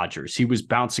for the Dodgers. He was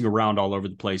bouncing around all over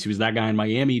the place. He was that guy in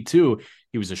Miami too.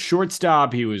 He was a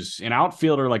shortstop. He was an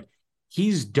outfielder. Like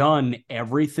he's done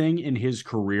everything in his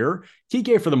career.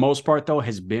 Kike, for the most part, though,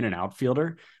 has been an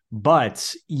outfielder.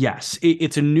 But yes,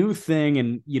 it's a new thing.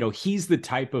 And, he's the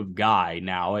type of guy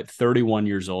now at 31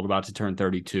 years old, about to turn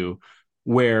 32,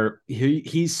 where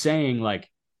he's saying, like,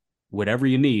 whatever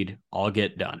you need, I'll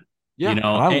get done. Yeah,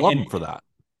 I love him for that.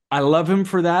 I love him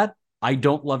for that. I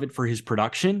don't love it for his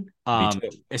production,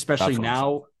 especially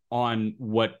now on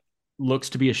what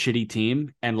looks to be a shitty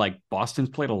team. And, like, Boston's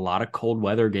played a lot of cold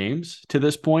weather games to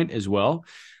this point as well.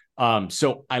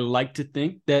 So I like to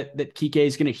think that Kike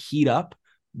is going to heat up.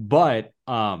 But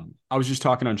I was just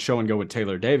talking on Show and Go with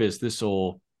Taylor Davis. This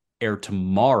will air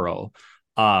tomorrow.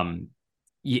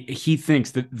 He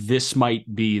thinks that this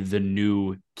might be the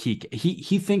new Kike.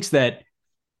 He thinks that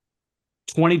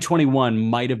 2021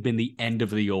 might have been the end of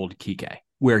the old Kike,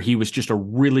 where he was just a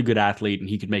really good athlete and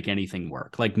he could make anything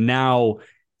work. Like now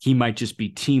he might just be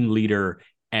team leader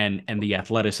and the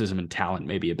athleticism and talent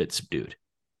may be a bit subdued.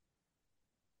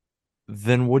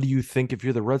 Then what do you think if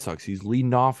you're the Red Sox? He's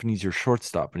leading off and he's your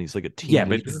shortstop and he's like a team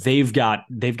leader. But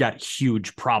they've got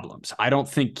huge problems. I don't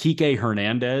think Kike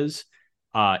Hernandez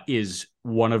is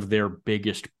one of their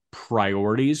biggest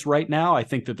priorities right now. I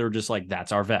think that they're just like,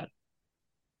 that's our vet.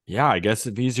 Yeah, I guess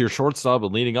if he's your shortstop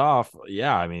and leading off,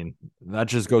 I mean, that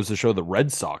just goes to show the Red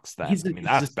Sox that.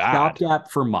 That's bad.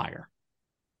 Stopgap for Meyer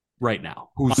right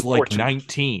now. Who's like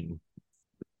 19.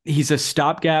 He's a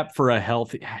stopgap for a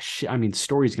healthy.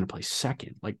 Story's going to play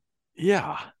second. Like,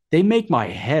 yeah, they make my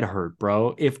head hurt,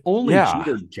 bro. If only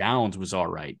Jeter Jones was all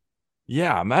right.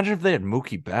 Yeah, imagine if they had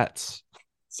Mookie Betts.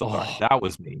 Sorry, that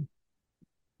was mean.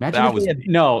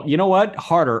 No, you know what?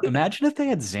 Harder. Imagine if they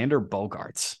had Xander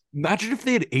Bogaerts. Imagine if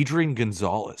they had Adrian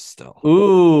Gonzalez still.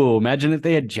 Ooh, imagine if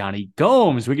they had Johnny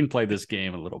Gomes. We can play this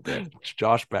game a little bit.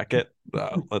 Josh Beckett.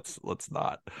 No, let's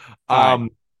not.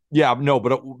 Yeah, no,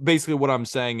 but basically what I'm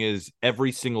saying is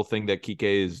every single thing that Kike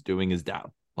is doing is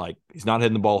down. Like he's not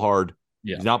hitting the ball hard.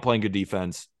 Yeah. He's not playing good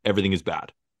defense. Everything is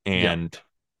bad. And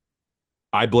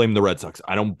I blame the Red Sox.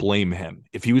 I don't blame him.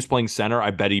 If he was playing center,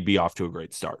 I bet he'd be off to a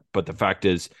great start. But the fact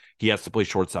is he has to play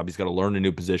shortstop. He's got to learn a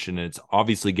new position, and it's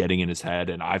obviously getting in his head,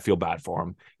 and I feel bad for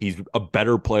him. He's a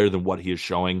better player than what he is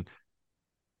showing.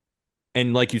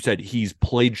 And like you said, he's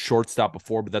played shortstop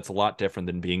before, but that's a lot different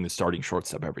than being the starting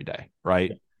shortstop every day, right?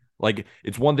 Yeah. Like,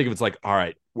 it's one thing if it's like, all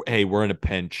right, hey, we're in a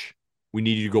pinch. We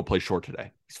need you to go play short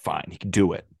today. He's fine. He can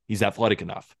do it. He's athletic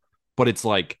enough. But it's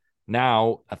like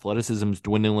now athleticism's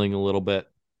dwindling a little bit.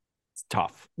 It's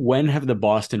tough. When have the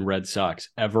Boston Red Sox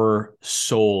ever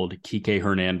sold Kike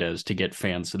Hernandez to get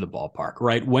fans to the ballpark,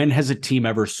 right? When has a team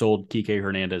ever sold Kike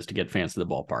Hernandez to get fans to the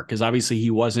ballpark? Because obviously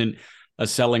he wasn't a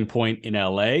selling point in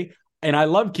LA. And I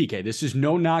love Kike. This is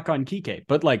no knock on Kike.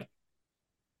 But like,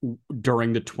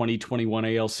 during the 2021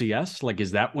 ALCS? Like,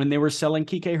 is that when they were selling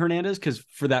Kike Hernandez? Because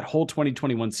for that whole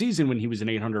 2021 season, when he was an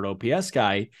 800 OPS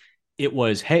guy, it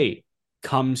was, hey,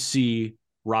 come see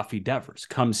Rafi Devers,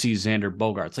 come see Xander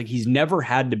Bogaerts. Like, he's never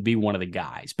had to be one of the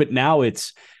guys. But now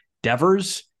it's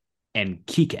Devers and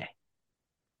Kike.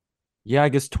 Yeah, I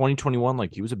guess 2021,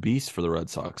 like, he was a beast for the Red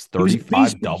Sox.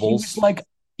 35 doubles.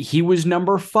 He was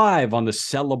number 5 on the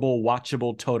sellable,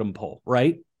 watchable totem pole,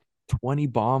 right? 20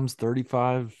 bombs,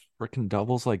 35 freaking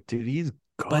doubles. Like, dude, he's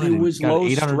good. But it was low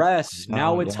stress.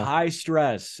 Now it's high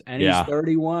stress, and he's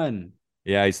 31.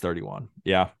 Yeah, he's 31.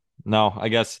 Yeah. No, I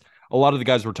guess a lot of the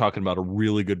guys we're talking about are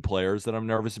really good players that I'm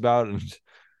nervous about, and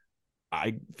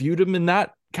I viewed him in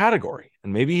that category,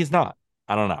 and maybe he's not.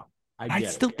 I don't know. I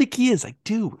still think he is. I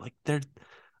do. Like,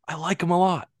 I like him a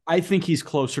lot. I think he's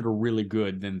closer to really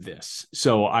good than this.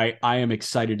 So I am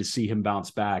excited to see him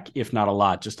bounce back, if not a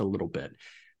lot, just a little bit.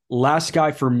 Last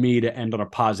guy for me to end on a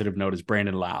positive note is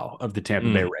Brandon Lau of the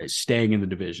Tampa Bay Rays, staying in the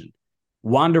division.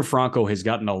 Wander Franco has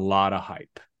gotten a lot of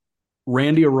hype.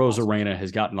 Randy Arozarena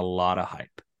has gotten a lot of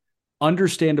hype.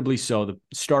 Understandably so, the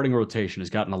starting rotation has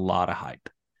gotten a lot of hype.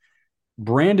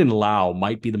 Brandon Lau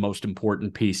might be the most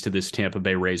important piece to this Tampa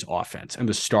Bay Rays offense and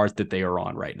the start that they are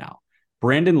on right now.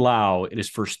 Brandon Lau, in his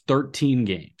first 13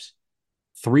 games,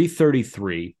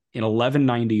 333 in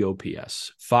 1190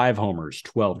 OPS, 5 homers,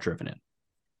 12 driven in.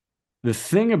 The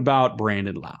thing about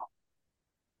Brandon Lau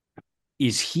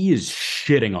is he is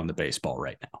shitting on the baseball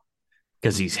right now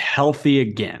because he's healthy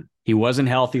again. He wasn't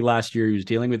healthy last year. He was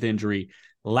dealing with injury.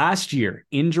 Last year,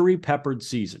 injury-peppered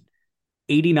season,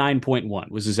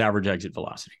 89.1 was his average exit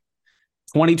velocity.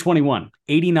 2021,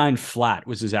 89 flat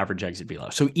was his average exit velo.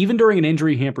 So even during an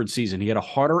injury-hampered season, he had a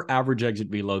harder average exit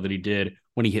velo than he did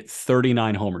when he hit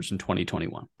 39 homers in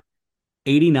 2021.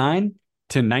 89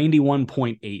 to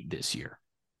 91.8 this year.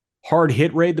 Hard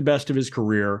hit rate, the best of his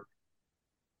career.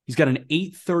 He's got an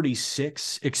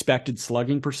 836 expected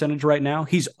slugging percentage right now.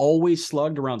 He's always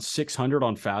slugged around 600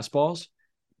 on fastballs.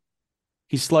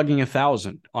 He's slugging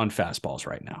 1,000 on fastballs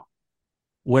right now.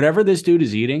 Whatever this dude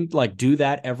is eating, like, do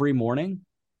that every morning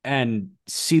and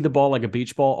see the ball like a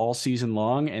beach ball all season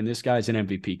long. And this guy's an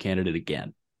MVP candidate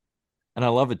again. And I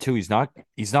love it too. He's not,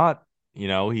 you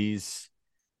know, his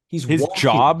walking.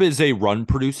 job is a run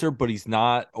producer, but he's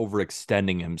not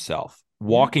overextending himself,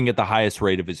 walking at the highest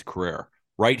rate of his career,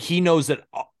 right? He knows that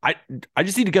I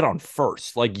just need to get on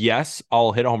first. Like, yes,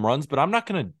 I'll hit home runs, but I'm not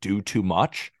going to do too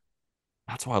much.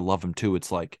 That's why I love him too.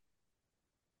 It's like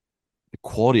the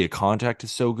quality of contact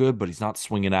is so good, but he's not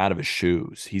swinging out of his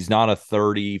shoes. He's not a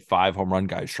 35 home run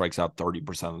guy who strikes out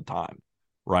 30% of the time,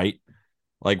 right?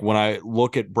 Like, when I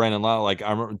look at Brandon Lau, like,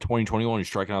 I remember in 2021, he's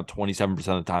striking out 27% of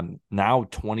the time. Now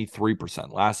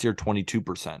 23%. Last year,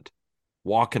 22%.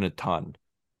 Walking a ton.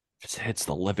 Just hits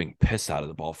the living piss out of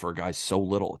the ball for a guy so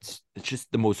little. It's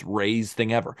just the most Rays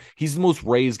thing ever. He's the most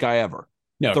Rays guy ever.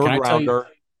 No, third rounder,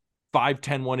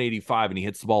 5'10", 185, and he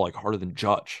hits the ball like harder than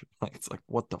Judge. Like, it's like,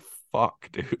 what the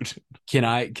fuck, dude? Can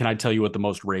I tell you what the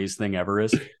most Rays thing ever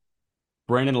is?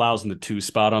 Brandon Lau's in the 2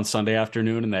 spot on Sunday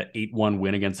afternoon in that 8-1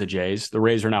 win against the Jays. The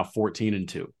Rays are now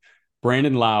 14-2.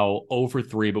 Brandon Lau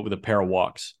 0-for-3, but with a pair of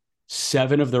walks.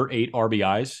 7 of their 8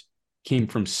 RBIs came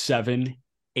from 7,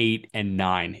 8, and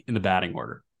 9 in the batting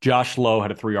order. Josh Lowe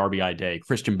had a 3 RBI day.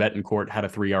 Christian Bettencourt had a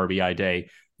 3 RBI day.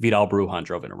 Vidal Brujan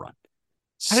drove in a run.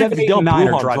 How did Vidal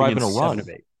Brujan drive in a run? 7 of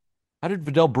 8. How did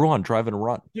Vidal Brujan drive in a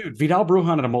run? Dude, Vidal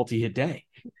Brujan had a multi-hit day.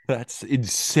 That's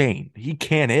insane. He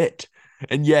can't hit.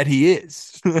 And yet he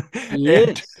is. He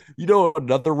is. You know,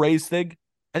 another Rays thing?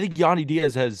 I think Yandy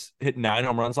Diaz has hit 9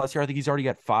 home runs last year. I think he's already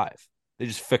got 5. They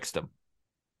just fixed him.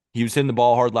 He was hitting the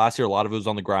ball hard last year. A lot of it was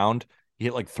on the ground. He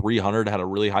hit like 300, had a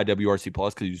really high WRC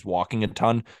plus because he was walking a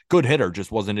ton. Good hitter,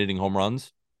 just wasn't hitting home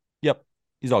runs. Yep,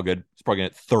 he's all good. He's probably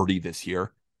going to hit 30 this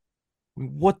year.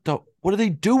 What are they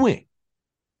doing?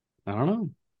 I don't know.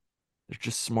 They're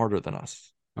just smarter than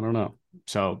us. I don't know.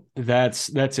 So that's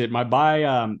it. My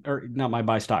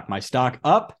my stock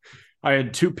up. I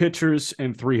had 2 pitchers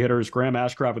and 3 hitters. Graham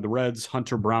Ashcraft with the Reds,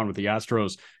 Hunter Brown with the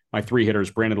Astros. My 3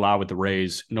 hitters, Brandon Lau with the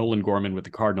Rays, Nolan Gorman with the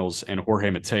Cardinals, and Jorge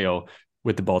Mateo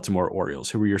with the Baltimore Orioles.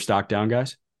 Who were your stock down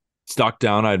guys? Stock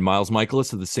down, I had Miles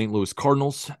Michaelis of the St. Louis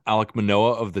Cardinals, Alek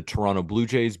Manoah of the Toronto Blue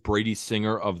Jays, Brady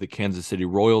Singer of the Kansas City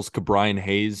Royals, Ke'Bryan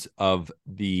Hayes of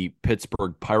the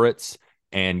Pittsburgh Pirates,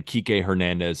 and Kike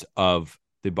Hernandez of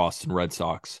the Boston Red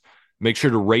Sox. Make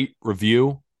sure to rate,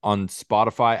 review on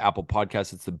Spotify, Apple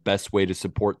Podcasts. It's the best way to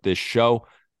support this show.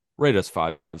 Rate us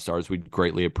 5 stars. We'd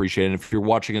greatly appreciate it. And if you're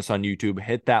watching us on YouTube,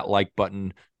 hit that like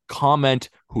button. Comment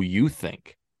who you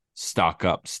think stock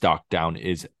up, stock down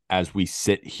is as we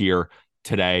sit here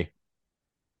today.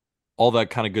 All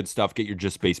that kind of good stuff. Get your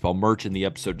Just Baseball merch in the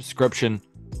episode description.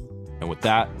 And with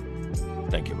that,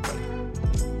 thank you,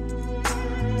 everybody.